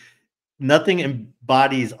probably nothing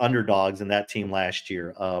embodies Underdogs in that team last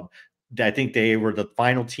year. I think they were the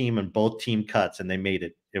final team in both team cuts, and they made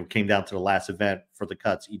it. It came down to the last event for the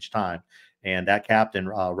cuts each time. And that captain,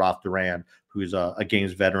 Ralph Duran, who's a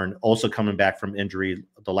Games veteran, also coming back from injury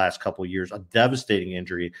the last couple of years, a devastating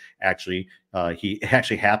injury. Actually, he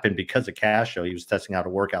actually happened because of Castro. He was testing out a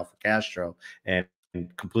workout for Castro and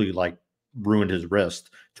completely like ruined his wrist,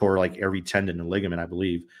 tore like every tendon and ligament, I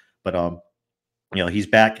believe. But you know, he's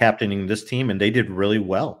back captaining this team, and they did really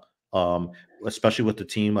well, especially with the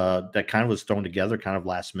team that kind of was thrown together kind of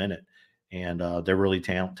last minute. And they're really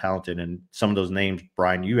talented. And some of those names,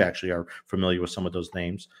 Brian, you actually are familiar with some of those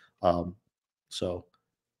names. Nikita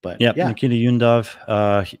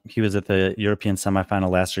Yundov, he was at the European semifinal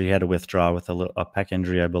last year. He had to withdraw with a pec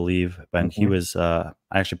injury, I believe. But he was, I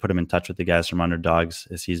actually put him in touch with the guys from Underdogs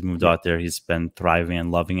as he's moved out there. He's been thriving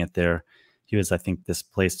and loving it there. He was, I think,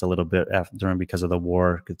 displaced a little bit because of the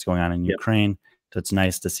war that's going on in Ukraine. So it's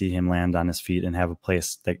nice to see him land on his feet and have a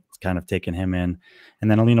place that's kind of taken him in.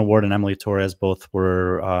 And then Alina Ward and Emily Torres both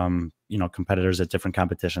were, competitors at different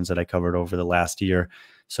competitions that I covered over the last year.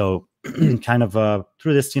 So kind of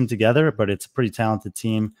threw this team together, but it's a pretty talented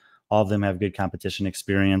team. All of them have good competition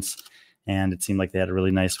experience, and it seemed like they had a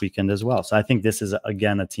really nice weekend as well. So I think this is,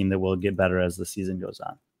 again, a team that will get better as the season goes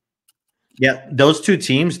on. Yeah, those two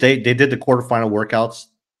teams, they did the quarterfinal workouts,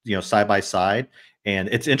 you know, side by side. And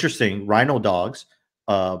it's interesting. Rhino Dogs,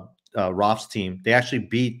 Roth's team, they actually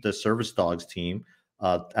beat the Service Dogs team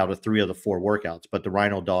out of 3 of the 4 workouts. But the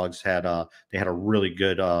Rhino Dogs had a really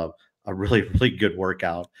good really good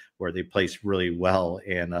workout where they placed really well,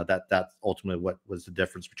 and that ultimately what was the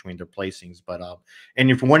difference between their placings. But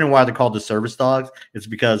and if you're wondering why they're called the Service Dogs, it's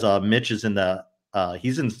because Mitch is in the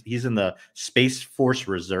he's in the Space Force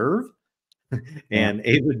Reserve. And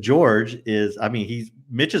Ava George is, I mean,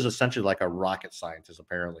 Mitch is essentially like a rocket scientist,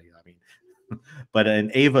 apparently. I mean,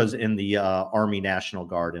 and Ava's in the Army National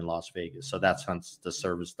Guard in Las Vegas. So that's hence the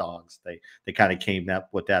Service Dogs. They kind of came up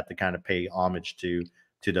with that to kind of pay homage to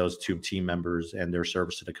those 2 team members and their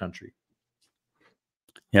service to the country.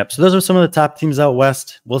 Yep. So those are some of the top teams out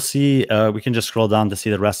west. We'll see. We can just scroll down to see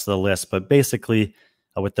the rest of the list. But basically,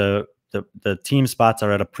 with the team spots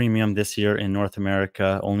are at a premium this year in North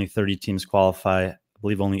America. Only 30 teams qualify. I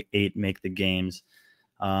believe only 8 make the games.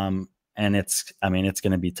 And it's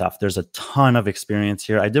going to be tough. There's a ton of experience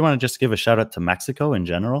here. I did want to just give a shout out to Mexico in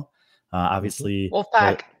general. Obviously,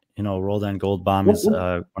 Wolfpack. you know, Roldan Goldbaum is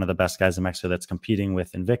one of the best guys in Mexico that's competing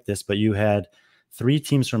with Invictus, but you had 3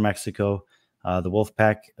 teams from Mexico, the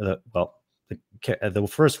Wolfpack, the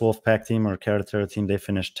first Wolfpack team or Carretera team, they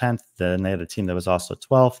finished 10th. Then they had a team that was also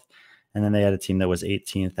 12th. And then they had a team that was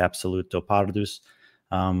 18th, Absoluto Pardus.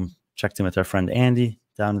 Checked in with our friend Andy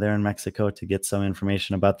down there in Mexico to get some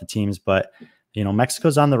information about the teams. But, you know,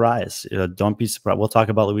 Mexico's on the rise. Don't be surprised. We'll talk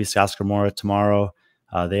about Luis Oscar Mora tomorrow.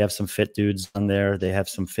 They have some fit dudes on there. They have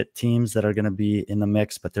some fit teams that are going to be in the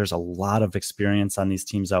mix, but there's a lot of experience on these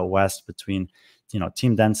teams out west between, you know,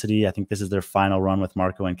 team density. I think this is their final run with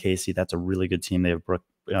Marco and Casey. That's a really good team. They have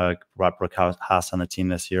brought Brooke Haas on the team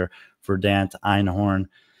this year. Verdant, Einhorn,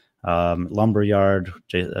 Lumberyard,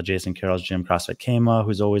 Jason Carroll's gym, CrossFit Kama,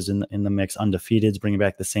 who's always in the mix. Undefeated's bringing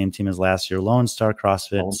back the same team as last year. Lone Star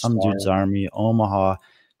CrossFit, Some Dudes Army, Omaha,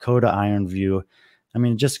 Coda Iron View. I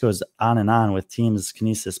mean, it just goes on and on with teams,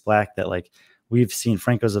 Kinesis Black, that like we've seen,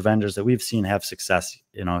 Franco's Avengers, that we've seen have success,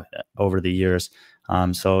 you know, over the years.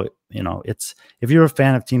 So, you know, it's, if you're a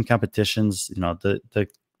fan of team competitions, you know, the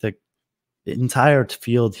entire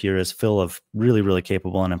field here is full of really, really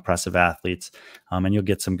capable and impressive athletes. And you'll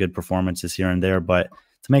get some good performances here and there, but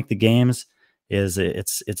to make the games it's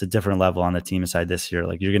a different level on the team side this year.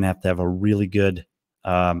 Like, you're going to have a really good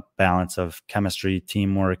balance of chemistry,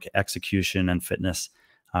 teamwork, execution, and fitness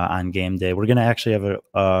on game day. We're going to actually have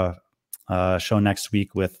a show next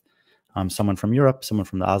week with someone from Europe, someone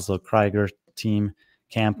from the Oslo Kriger team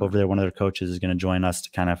camp over there. One of their coaches is going to join us to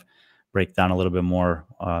kind of break down a little bit more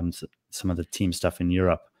some of the team stuff in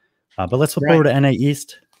Europe. But let's flip over to NA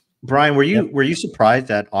East. Brian, were you surprised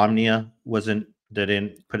that Omnia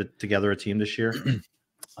didn't put together a team this year?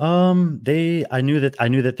 I knew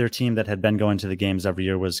that their team that had been going to the games every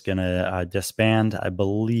year was gonna disband, I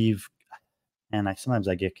believe, and sometimes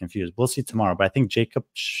I get confused. We'll see tomorrow, but I think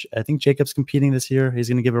Jacob's competing this year. He's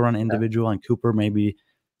gonna give a run individual, and Cooper maybe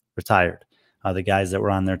retired. The guys that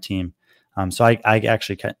were on their team. So I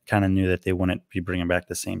actually kind of knew that they wouldn't be bringing back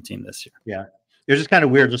the same team this year. Yeah, it was just kind of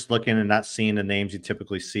weird just looking and not seeing the names you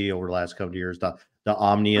typically see over the last couple of years. The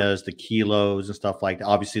Omnias, the Kilos, and stuff like that.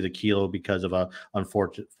 Obviously, the Kilo because of a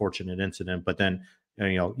unfortunate incident, but then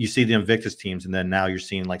you know, you see the Invictus teams, and then now you're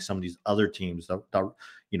seeing like some of these other teams.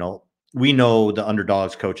 You know, we know the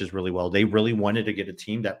Underdogs coaches really well. They really wanted to get a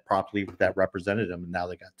team that represented them, and now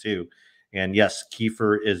they got 2. And yes,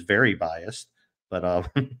 Kiefer is very biased, but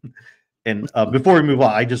and before we move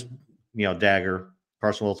on, I just, you know, Dagger,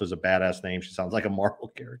 Carson Wolf is a badass name. She sounds like a Marvel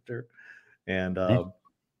character. And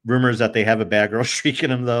rumors that they have a bad girl streak in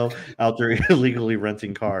them, though, out there illegally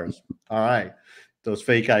renting cars. All right. Those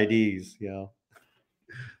fake IDs, you know.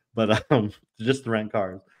 But just to rent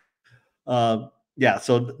cars. Yeah,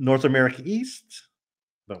 so North America East.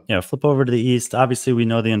 Boom. Yeah, flip over to the East. Obviously, we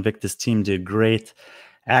know the Invictus team did great.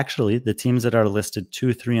 Actually, the teams that are listed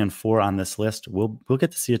 2, 3, and 4 on this list, we'll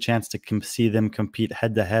get to see a chance to see them compete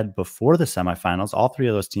head-to-head before the semifinals. All 3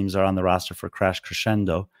 of those teams are on the roster for Crash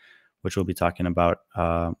Crescendo, which we'll be talking about.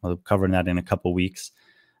 We'll cover that in a couple weeks.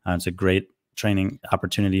 It's a great training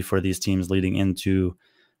opportunity for these teams leading into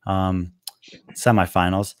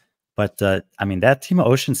semifinals. But, I mean, that team,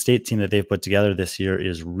 Ocean State team that they've put together this year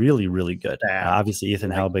is really, really good. Obviously,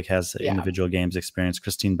 Ethan Helbig has individual games experience,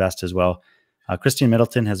 Christine Best as well. Christine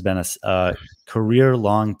Middleton has been a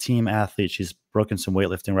career-long team athlete. She's broken some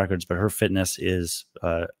weightlifting records, but her fitness is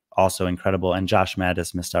also incredible. And Josh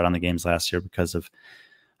Mattis missed out on the games last year because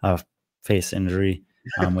of face injury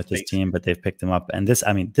with his team, but they've picked him up. And this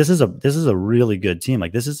is a really good team.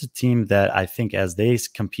 Like, this is a team that I think as they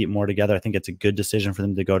compete more together, I think it's a good decision for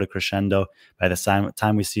them to go to Crescendo. By the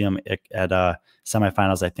time we see them at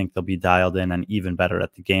semifinals, I think they'll be dialed in and even better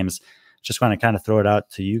at the games. Just want to kind of throw it out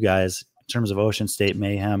to you guys. In terms of Ocean State,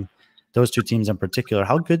 Mayhem, those 2 teams in particular,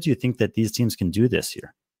 how good do you think that these teams can do this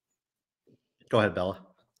year? Go ahead, Bella.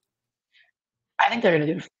 I think they're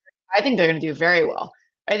going to do very well.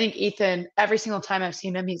 I think Ethan, every single time I've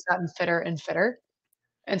seen him, he's gotten fitter and fitter.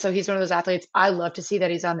 And so he's one of those athletes I love to see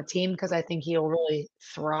that he's on the team, because I think he'll really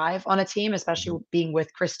thrive on a team, especially being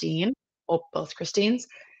with Christine, both Christines.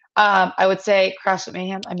 I would say CrossFit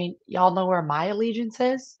Mayhem. I mean, y'all know where my allegiance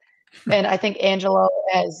is. And I think Angelo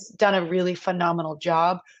has done a really phenomenal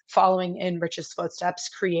job following in Rich's footsteps,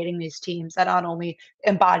 creating these teams that not only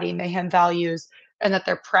embody Mayhem values and that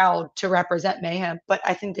they're proud to represent Mayhem, but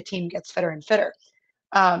I think the team gets fitter and fitter.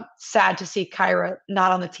 Sad to see Kyra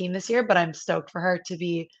not on the team this year, but I'm stoked for her to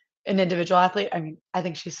be an individual athlete. I mean, I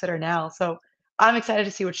think she's fitter now. So I'm excited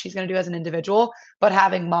to see what she's going to do as an individual, but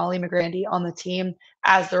having Molly McGrandy on the team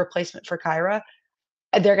as the replacement for Kyra,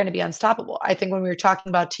 they're going to be unstoppable. I think when we were talking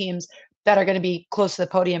about teams that are going to be close to the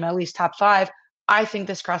podium, at least top 5, I think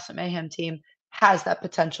this CrossFit Mayhem team has that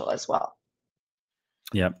potential as well.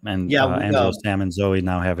 Yep. And Yeah, Angelo, Sam, and Zoe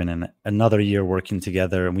now having another year working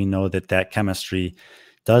together. And we know that chemistry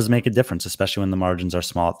does make a difference, especially when the margins are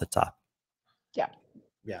small at the top. Yeah.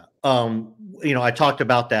 Yeah. I talked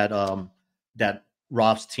about that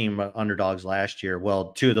Roth's team, Underdogs, last year.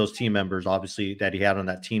 Well, two of those team members, obviously, that he had on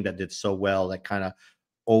that team that did so well, that kind of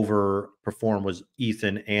overperformed, was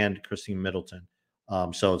Ethan and Christine Middleton.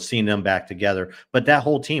 So seeing them back together, but that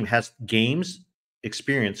whole team has games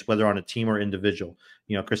experience, whether on a team or individual.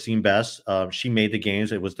 Christine Best, she made the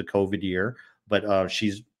games. It was the COVID year, but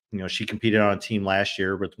she competed on a team last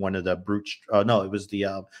year with one of the it was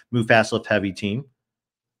the Move Fast Lift Heavy team.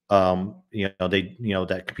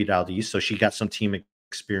 That competed out of the East. So she got some team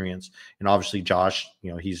experience. And obviously Josh,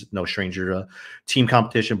 he's no stranger to team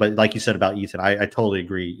competition. But like you said about Ethan, I totally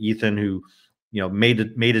agree. Ethan, who,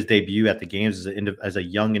 made his debut at the games as a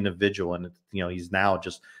young individual. And, he's now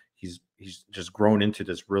he's just grown into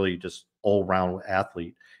this really just all round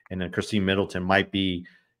athlete. And then Christine Middleton might be,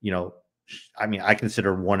 I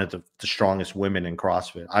consider one of the strongest women in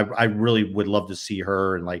CrossFit. I really would love to see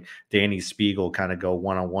her and like Danny Spiegel kind of go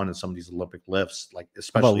one-on-one in some of these Olympic lifts, like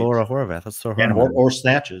especially Laura Horvath. Let's throw her and or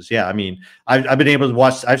snatches. Yeah, I've been able to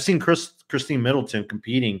watch. I've seen Christine Middleton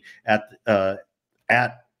competing at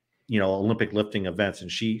Olympic lifting events,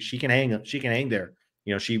 and she can hang. She can hang there.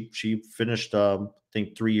 She finished I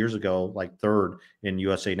think 3 years ago like third in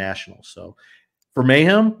USA Nationals. So for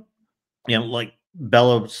Mayhem, like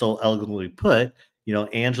Bella so elegantly put,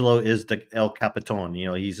 Angelo is the El Capitan.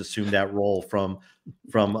 He's assumed that role from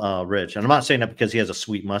Rich. And I'm not saying that because he has a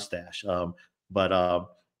sweet mustache, but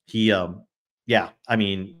he,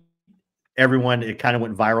 everyone, it kind of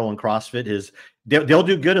went viral in CrossFit. They'll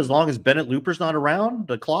do good as long as Bennett Looper's not around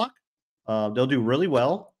the clock. They'll do really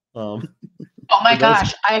well. Oh my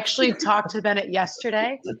gosh. I actually talked to Bennett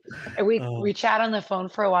yesterday, and we chat on the phone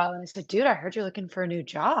for a while, and I said, dude, I heard you're looking for a new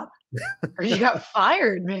job. Or you got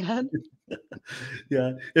fired, man.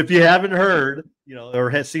 Yeah. If you haven't heard, or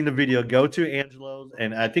has seen the video, go to Angelo's.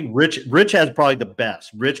 And I think Rich has probably the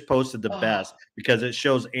best. Rich posted the best because it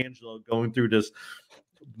shows Angelo going through this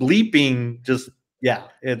bleeping.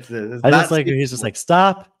 I just like he's just like,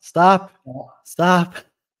 stop.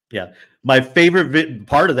 Yeah. My favorite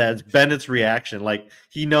part of that is Bennett's reaction. Like,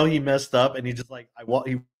 he messed up, and he just like,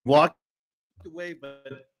 he walked away,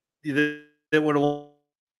 but he didn't want to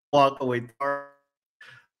walk away.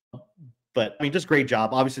 But just great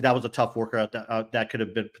job. Obviously, that was a tough workout. That could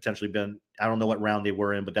have potentially been. I don't know what round they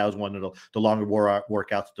were in, but that was one of the longer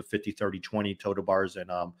workouts, the 50, 30, 20 total bars,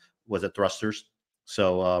 and was it thrusters?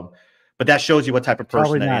 So, but that shows you what type of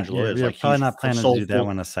person Angelo is. Like, probably not planning to do that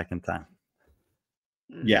one a second time.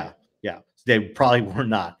 Yeah. They probably were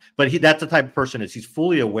not, but that's the type of person he's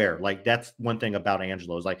fully aware. Like, that's one thing about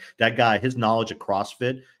Angelo is like that guy, his knowledge of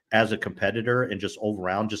CrossFit as a competitor and just all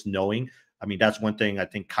around, just knowing. That's one thing I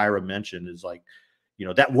think Kyra mentioned is like,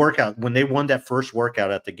 that workout, when they won that first workout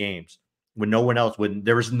at the games, when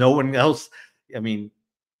there was no one else,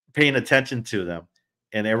 paying attention to them,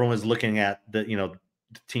 and everyone was looking at the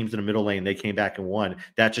teams in the middle lane, they came back and won.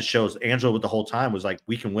 That just shows Angelo the whole time was like,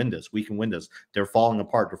 we can win this. They're falling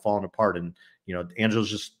apart. And, Angelo's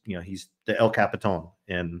just, he's the El Capitan,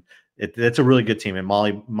 and it's a really good team. And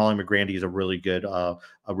Molly McGrandy is a really good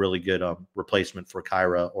replacement for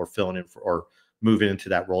Kyra, or filling in or moving into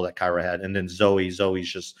that role that Kyra had. And then she's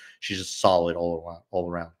just solid all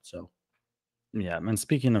around. So. Yeah. And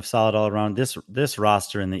speaking of solid all around, this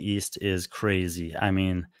roster in the East is crazy.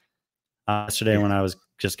 Yesterday, when I was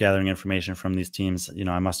just gathering information from these teams,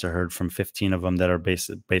 I must have heard from 15 of them that are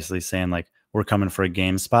basically saying like, we're coming for a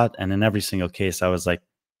game spot. And in every single case, I was like,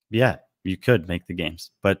 yeah, you could make the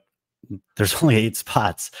games, but there's only 8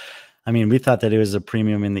 spots. We thought that it was a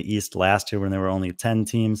premium in the East last year when there were only 10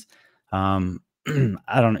 teams. We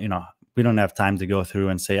don't have time to go through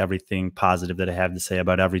and say everything positive that I have to say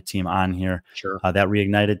about every team on here. Sure. That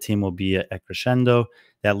Reignited team will be at Crescendo.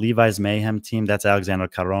 That Levi's Mayhem team, that's Alexander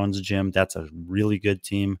Caron's gym. That's a really good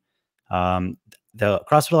team. The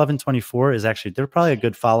CrossFit 1124 is actually, they're probably a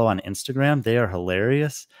good follow on Instagram. They are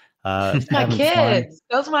hilarious. It's my kids.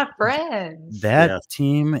 Those are my friends. That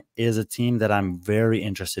team is a team that I'm very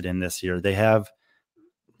interested in this year. They have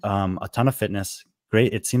a ton of fitness.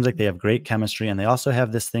 Great. It seems like they have great chemistry, and they also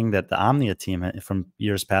have this thing that the Omnia team from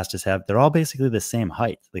years past has had. They're all basically the same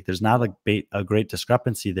height. Like, there's not a great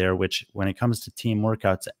discrepancy there, which when it comes to team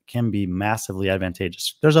workouts can be massively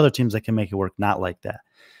advantageous. There's other teams that can make it work not like that,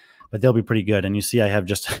 but they'll be pretty good. And you see, I have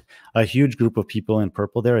just a huge group of people in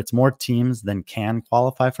purple there. It's more teams than can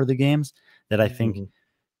qualify for the games that I think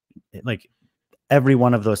like every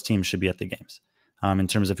one of those teams should be at the games. in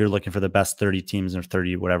terms of if you're looking for the best 30 teams or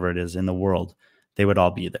 30 whatever it is in the world, they would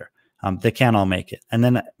all be there. They can't all make it. And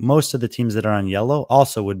then most of the teams that are on yellow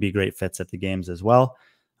also would be great fits at the games as well.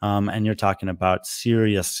 And you're talking about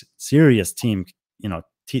serious team,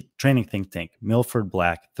 training think tank, Milford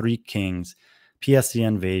Black, 3 Kings, PSC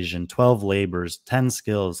Invasion, 12 Labors, 10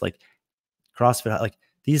 Skills, like CrossFit, like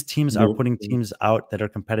these teams are putting teams out that are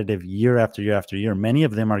competitive year after year after year. Many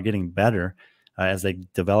of them are getting better as they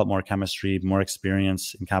develop more chemistry, more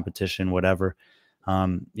experience in competition, whatever.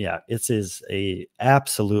 It is a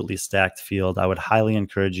absolutely stacked field. I would highly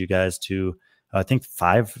encourage you guys to, I think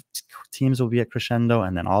 5 teams will be at Crescendo,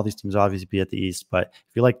 and then all these teams will obviously be at the East. But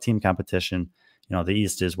if you like team competition, the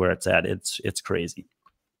East is where it's at. It's crazy.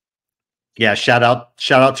 Yeah. Shout out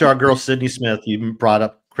to our girl, Sydney Smith. You brought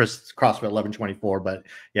up CrossFit 1124, but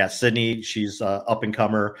yeah, Sydney, she's up and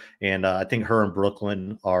comer. And I think her and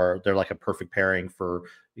Brooklyn they're like a perfect pairing for,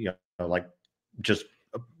 just,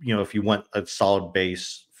 if you want a solid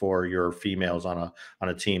base for your females on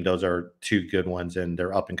a team, those are 2 good ones, and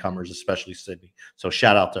they're up and comers, especially Sydney. So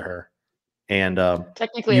shout out to her. And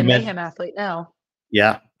technically a Mayhem athlete now.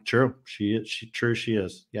 Yeah, true. She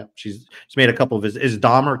is. Yeah, she's made a couple of visits. Is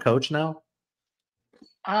Dom her coach now?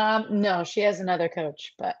 No, she has another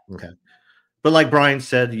coach, but okay. But like Brian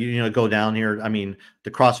said, go down here. I mean,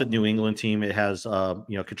 the CrossFit New England team, it has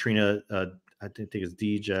Katrina, I think it's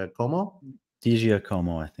DiGiacomo,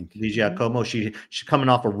 I think. DiGiacomo. She's coming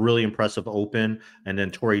off a really impressive open, and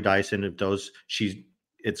then Tori Dyson.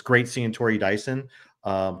 It's great seeing Tori Dyson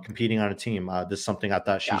competing on a team. This is something I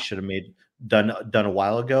thought she should have done a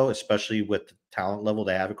while ago, especially with the talent level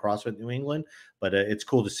they have at CrossFit New England. But it's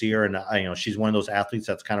cool to see her, and she's one of those athletes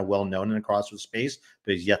that's kind of well known in the CrossFit space,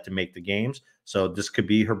 but is yet to make the games. So this could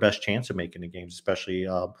be her best chance of making the games, especially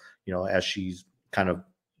as she's kind of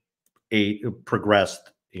progressed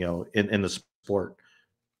in the sport.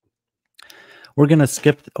 We're going to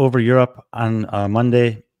skip over Europe on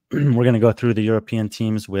Monday. We're going to go through the European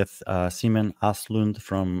teams with Simen Aslund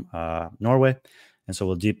from Norway. And so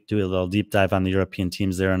we'll do a little deep dive on the European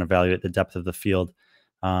teams there and evaluate the depth of the field.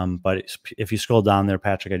 But if you scroll down there,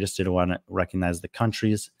 Patrick, I just didn't want to recognize the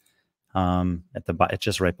countries it's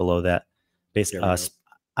just right below that.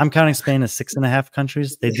 I'm counting Spain as 6.5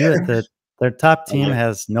 countries. They do it. Their top team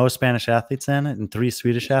has no Spanish athletes in it and 3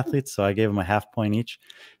 Swedish athletes. So I gave them a half point each.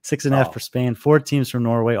 6.5 for Spain, 4 teams from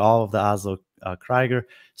Norway, all of the Oslo Kriger,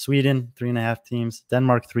 Sweden, 3.5 teams,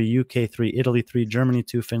 Denmark 3, UK 3, Italy 3, Germany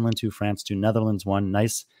 2, Finland 2, France 2, Netherlands 1.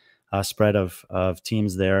 Nice spread of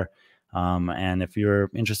teams there. And if you're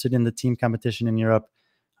interested in the team competition in Europe,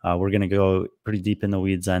 we're going to go pretty deep in the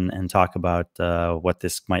weeds and talk about what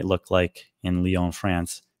this might look like in Lyon,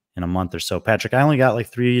 France in a month or so. Patrick, I only got like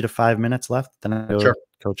 3 to 5 minutes left. Then I go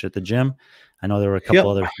coach at the gym. I know there were a couple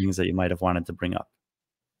other things that you might have wanted to bring up.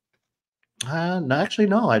 No, actually,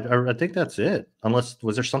 no. I think that's it. Unless,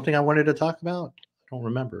 was there something I wanted to talk about? I don't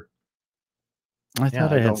remember. I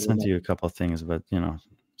thought I had sent you a couple of things, but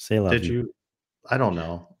say love. Did you? I don't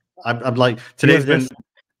know. I'm like, today's been.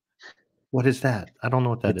 What is that? I don't know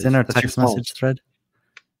what that is. It's in our text message thread.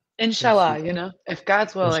 Inshallah, if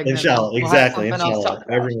God's willing. Inshallah, exactly. Inshallah.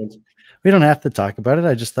 We don't have to talk about it.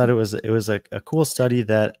 I just thought it was a cool study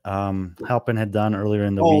that Halpin had done earlier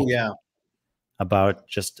in the week. About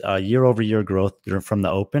just year-over-year growth from the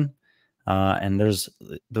Open. And there's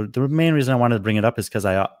the main reason I wanted to bring it up is because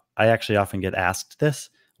I actually often get asked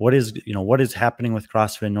this. What is happening with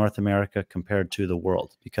CrossFit in North America compared to the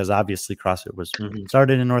world? Because obviously CrossFit was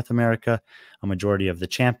started in North America. A majority of the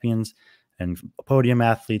champions and podium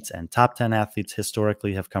athletes and top 10 athletes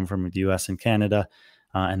historically have come from the US and Canada.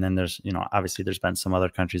 And then there's, obviously there's been some other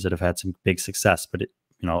countries that have had some big success, but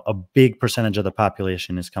a big percentage of the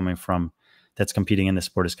population is coming from that's competing in the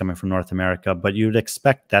sport is coming from North America, but you'd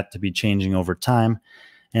expect that to be changing over time.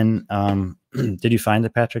 And did you find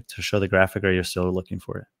it, Patrick, to show the graphic, or are you still looking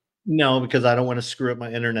for it? No, because I don't want to screw up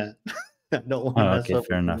my internet. I don't want to mess up.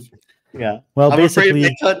 Fair enough. Yeah. Well, I'm afraid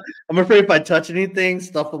if I touch anything,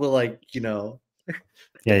 stuff will be like,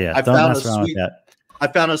 Yeah. I found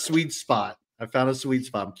a sweet spot.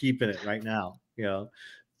 I'm keeping it right now.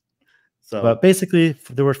 So, but basically,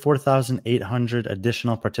 there were 4,800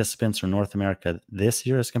 additional participants from North America this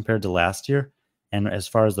year as compared to last year. And as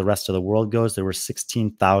far as the rest of the world goes, there were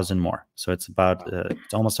 16,000 more. So it's about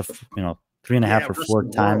it's almost a 3.5 or 4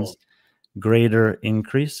 times greater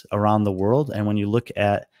increase around the world. And when you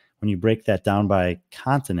break that down by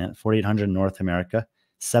continent, 4,800 in North America,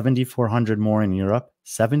 7,400 more in Europe,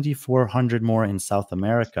 7,400 more in South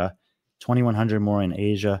America, 2,100 more in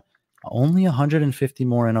Asia, only 150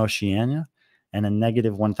 more in Oceania, and a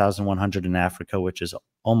negative 1,100 in Africa, which is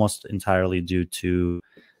almost entirely due to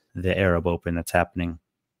the Arab Open that's happening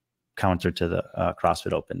counter to the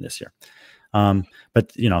CrossFit Open this year.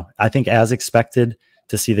 But, you know, I think as expected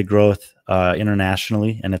to see the growth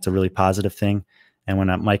internationally, and it's a really positive thing. And when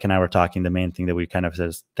Mike and I were talking, the main thing that we kind of said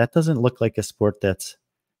is that doesn't look like a sport that's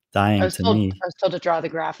dying to me. I was told to draw the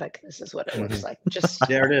graphic. This is what it looks like. Just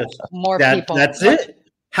There it is. more people. That's it.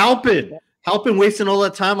 Helping wasting all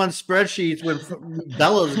that time on spreadsheets when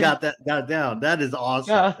Bella's got it down. That is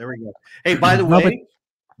awesome. Yeah. There we go. Hey, by the way,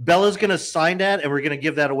 Bella's going to sign that, and we're going to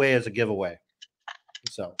give that away as a giveaway.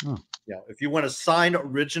 So, yeah, if you want a signed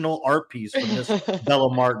original art piece from Miss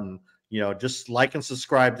Bella Martin, you know, just like and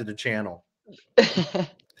subscribe to the channel.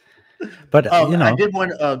 But you know, I did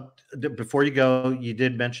want before you go, you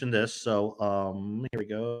did mention this. So here we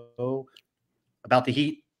go about the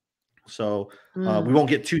heat. So we won't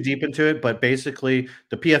get too deep into it, but basically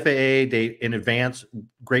the PFAA, they in advance,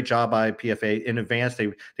 great job by PFA in advance.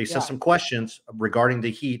 They set some questions regarding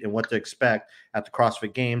the heat and what to expect at the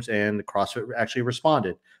CrossFit Games, and the CrossFit actually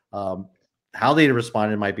responded. How they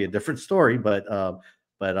responded might be a different story, but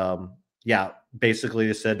yeah, basically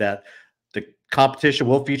they said that the competition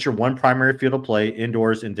will feature one primary field of play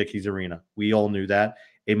indoors in Dickies Arena. We all knew that.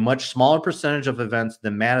 A much smaller percentage of events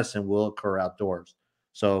than Madison will occur outdoors.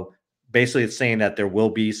 So basically it's saying that there will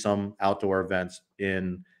be some outdoor events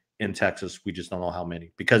in Texas. We just don't know how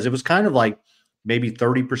many, because it was kind of like maybe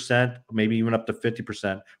 30%, maybe even up to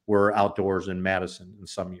 50% were outdoors in Madison in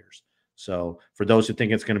some years. So for those who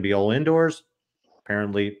think it's going to be all indoors,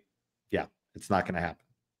 apparently, yeah, it's not going to happen.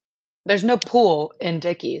 There's no pool in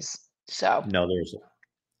Dickies. So no,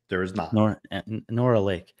 there is not, nor a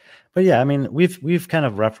lake. But yeah, I mean, we've kind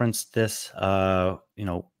of referenced this. You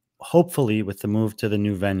know, hopefully with the move to the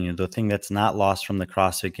new venue, the thing that's not lost from the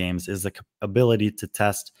CrossFit Games is the ability to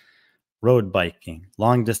test road biking,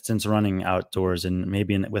 long distance running outdoors, and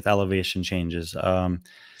maybe with elevation changes,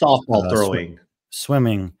 softball throwing,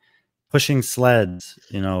 swimming, pushing sleds,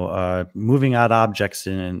 you know, moving out objects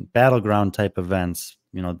in battleground type events,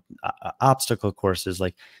 you know, obstacle courses.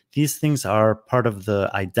 Like, these things are part of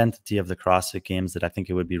the identity of the CrossFit Games that I think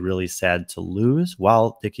it would be really sad to lose.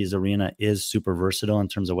 While Dickies Arena is super versatile in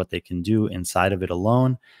terms of what they can do inside of it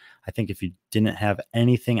alone, I think if you didn't have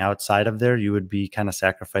anything outside of there, you would be kind of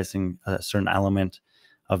sacrificing a certain element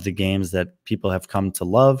of the games that people have come to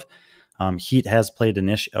love. Heat has played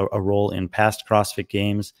a role in past CrossFit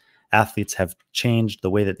Games. Athletes have changed the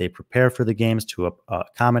way that they prepare for the games to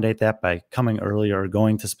accommodate that by coming earlier or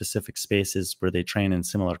going to specific spaces where they train in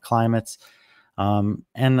similar climates.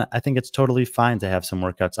 And I think it's totally fine to have some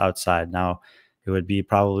workouts outside. Now, it would be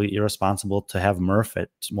probably irresponsible to have Murph at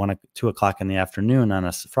 2 o'clock in the afternoon on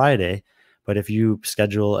a Friday. But if you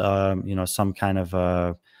schedule, you know, some kind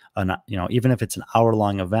of, you know, even if it's an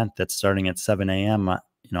hour-long event that's starting at 7 a.m.,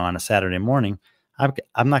 you know, on a Saturday morning,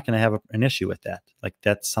 I'm not going to have an issue with that. Like,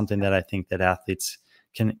 that's something that I think that athletes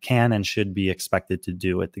can and should be expected to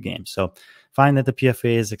do at the game. So fine that the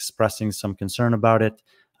PFA is expressing some concern about it.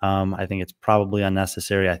 I think it's probably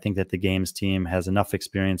unnecessary. I think that the games team has enough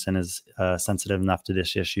experience and is sensitive enough to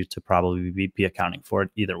this issue to probably be accounting for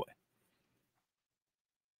it either way.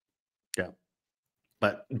 Yeah.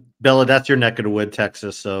 But Bella, that's your neck of the wood,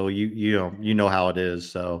 Texas. So you know how it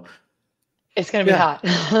is. So it's going to be hot.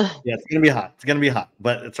 Yeah, it's going to be hot. It's going to be hot,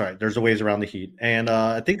 but it's all right. There's a ways around the heat. And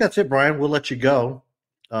I think that's it, Brian. We'll let you go.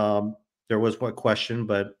 There was one question,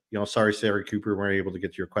 but, you know, sorry, Sarah Cooper, weren't able to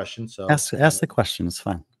get to your question. So ask the question. It's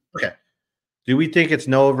fine. Okay. Do we think it's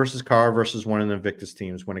Noah versus Cara versus one of the Invictus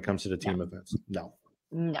teams when it comes to the team events? No.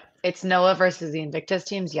 No. It's Noah versus the Invictus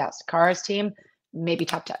teams. Yes. Cara's team, maybe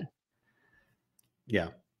top 10. Yeah.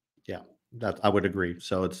 Yeah. That I would agree.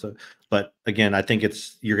 So it's, but again, I think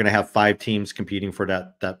you're going to have 5 teams competing for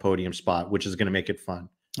that podium spot, which is going to make it fun.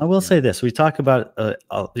 I will say this: we talk about,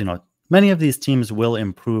 you know, many of these teams will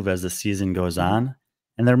improve as the season goes on,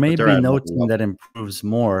 and there may be no team that improves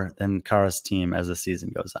more than Cara's team as the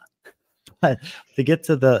season goes on. But to get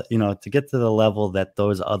to the level that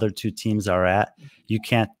those other 2 teams are at, you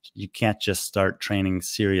can't just start training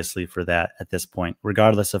seriously for that at this point,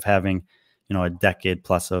 regardless of having, you know, a decade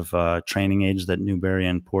plus of training age that Newberry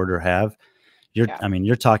and Porter have. I mean,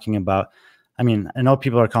 you're talking about, I mean, I know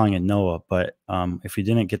people are calling it Noah, but if you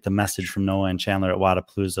didn't get the message from Noah and Chandler at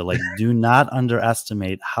Wadapalooza, like, do not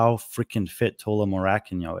underestimate how freaking fit Tola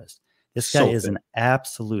Morakinyo is. This guy is an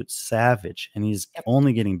absolute savage, and he's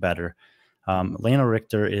only getting better. Lena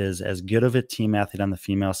Richter is as good of a team athlete on the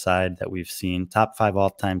female side that we've seen, top 5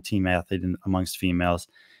 all-time team athlete amongst females.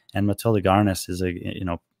 And Matilda Garnis is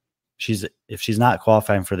if she's not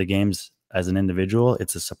qualifying for the games as an individual,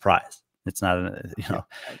 it's a surprise. It's not, you know,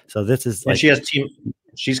 so this is And like, she has team.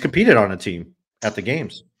 She's competed on a team at the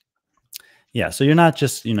games. yeah. So you're not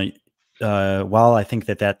just, you know, while I think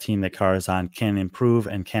that team that Cara is on can improve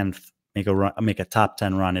and can make a run, make a top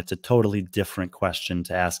 10 run, it's a totally different question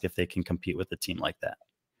to ask if they can compete with a team like that.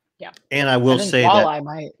 Yeah. And I will say that Walleye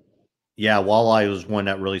might. Yeah, Walleye was one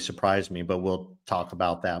that really surprised me, but we'll talk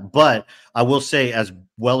about that. But I will say, as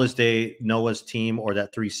well as Noah's team or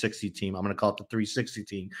that 360 team, I'm going to call it the 360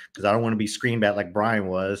 team because I don't want to be screamed at like Brian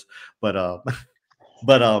was. But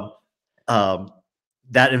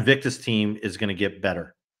that Invictus team is going to get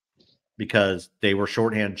better because they were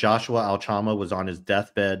shorthand. Joshua Alchama was on his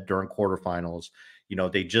deathbed during quarterfinals. You know,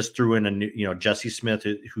 they just threw in a new, you know, Jesse Smith,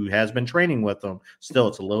 who has been training with them. Still,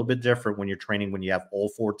 it's a little bit different when you're training when you have all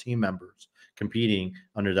 4 team members competing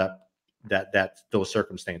under those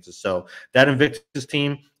circumstances. So that Invictus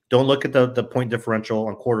team, don't look at the point differential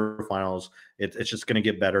on quarterfinals. It's just going to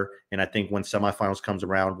get better. And I think when semifinals comes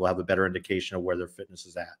around, we'll have a better indication of where their fitness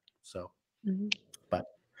is at. So, but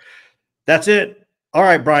that's it. All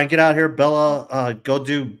right, Brian, get out here. Bella, go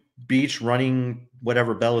do beach running,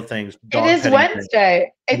 whatever Bella things. It is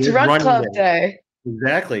Wednesday. It's Run Club Day.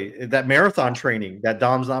 Exactly. That marathon training that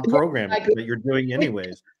Dom's not programming that you're doing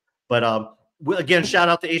anyways. But again, shout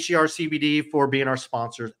out to HER CBD for being our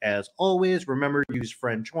sponsors as always. Remember, use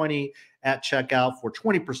friend20 at checkout for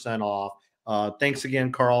 20% off. Thanks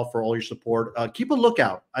again, Carl, for all your support. Keep a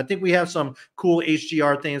lookout. I think we have some cool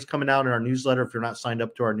HGR things coming out in our newsletter. If you're not signed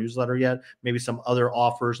up to our newsletter yet, maybe some other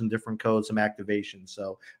offers and different codes, some activations.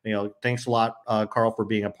 So, you know, thanks a lot, Carl, for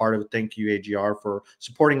being a part of it. Thank you, AGR, for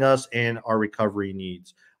supporting us and our recovery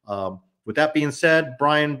needs. With that being said,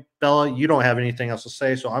 Brian, Bella, you don't have anything else to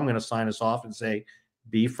say, so I'm going to sign us off and say,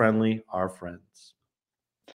 be friendly, our friends.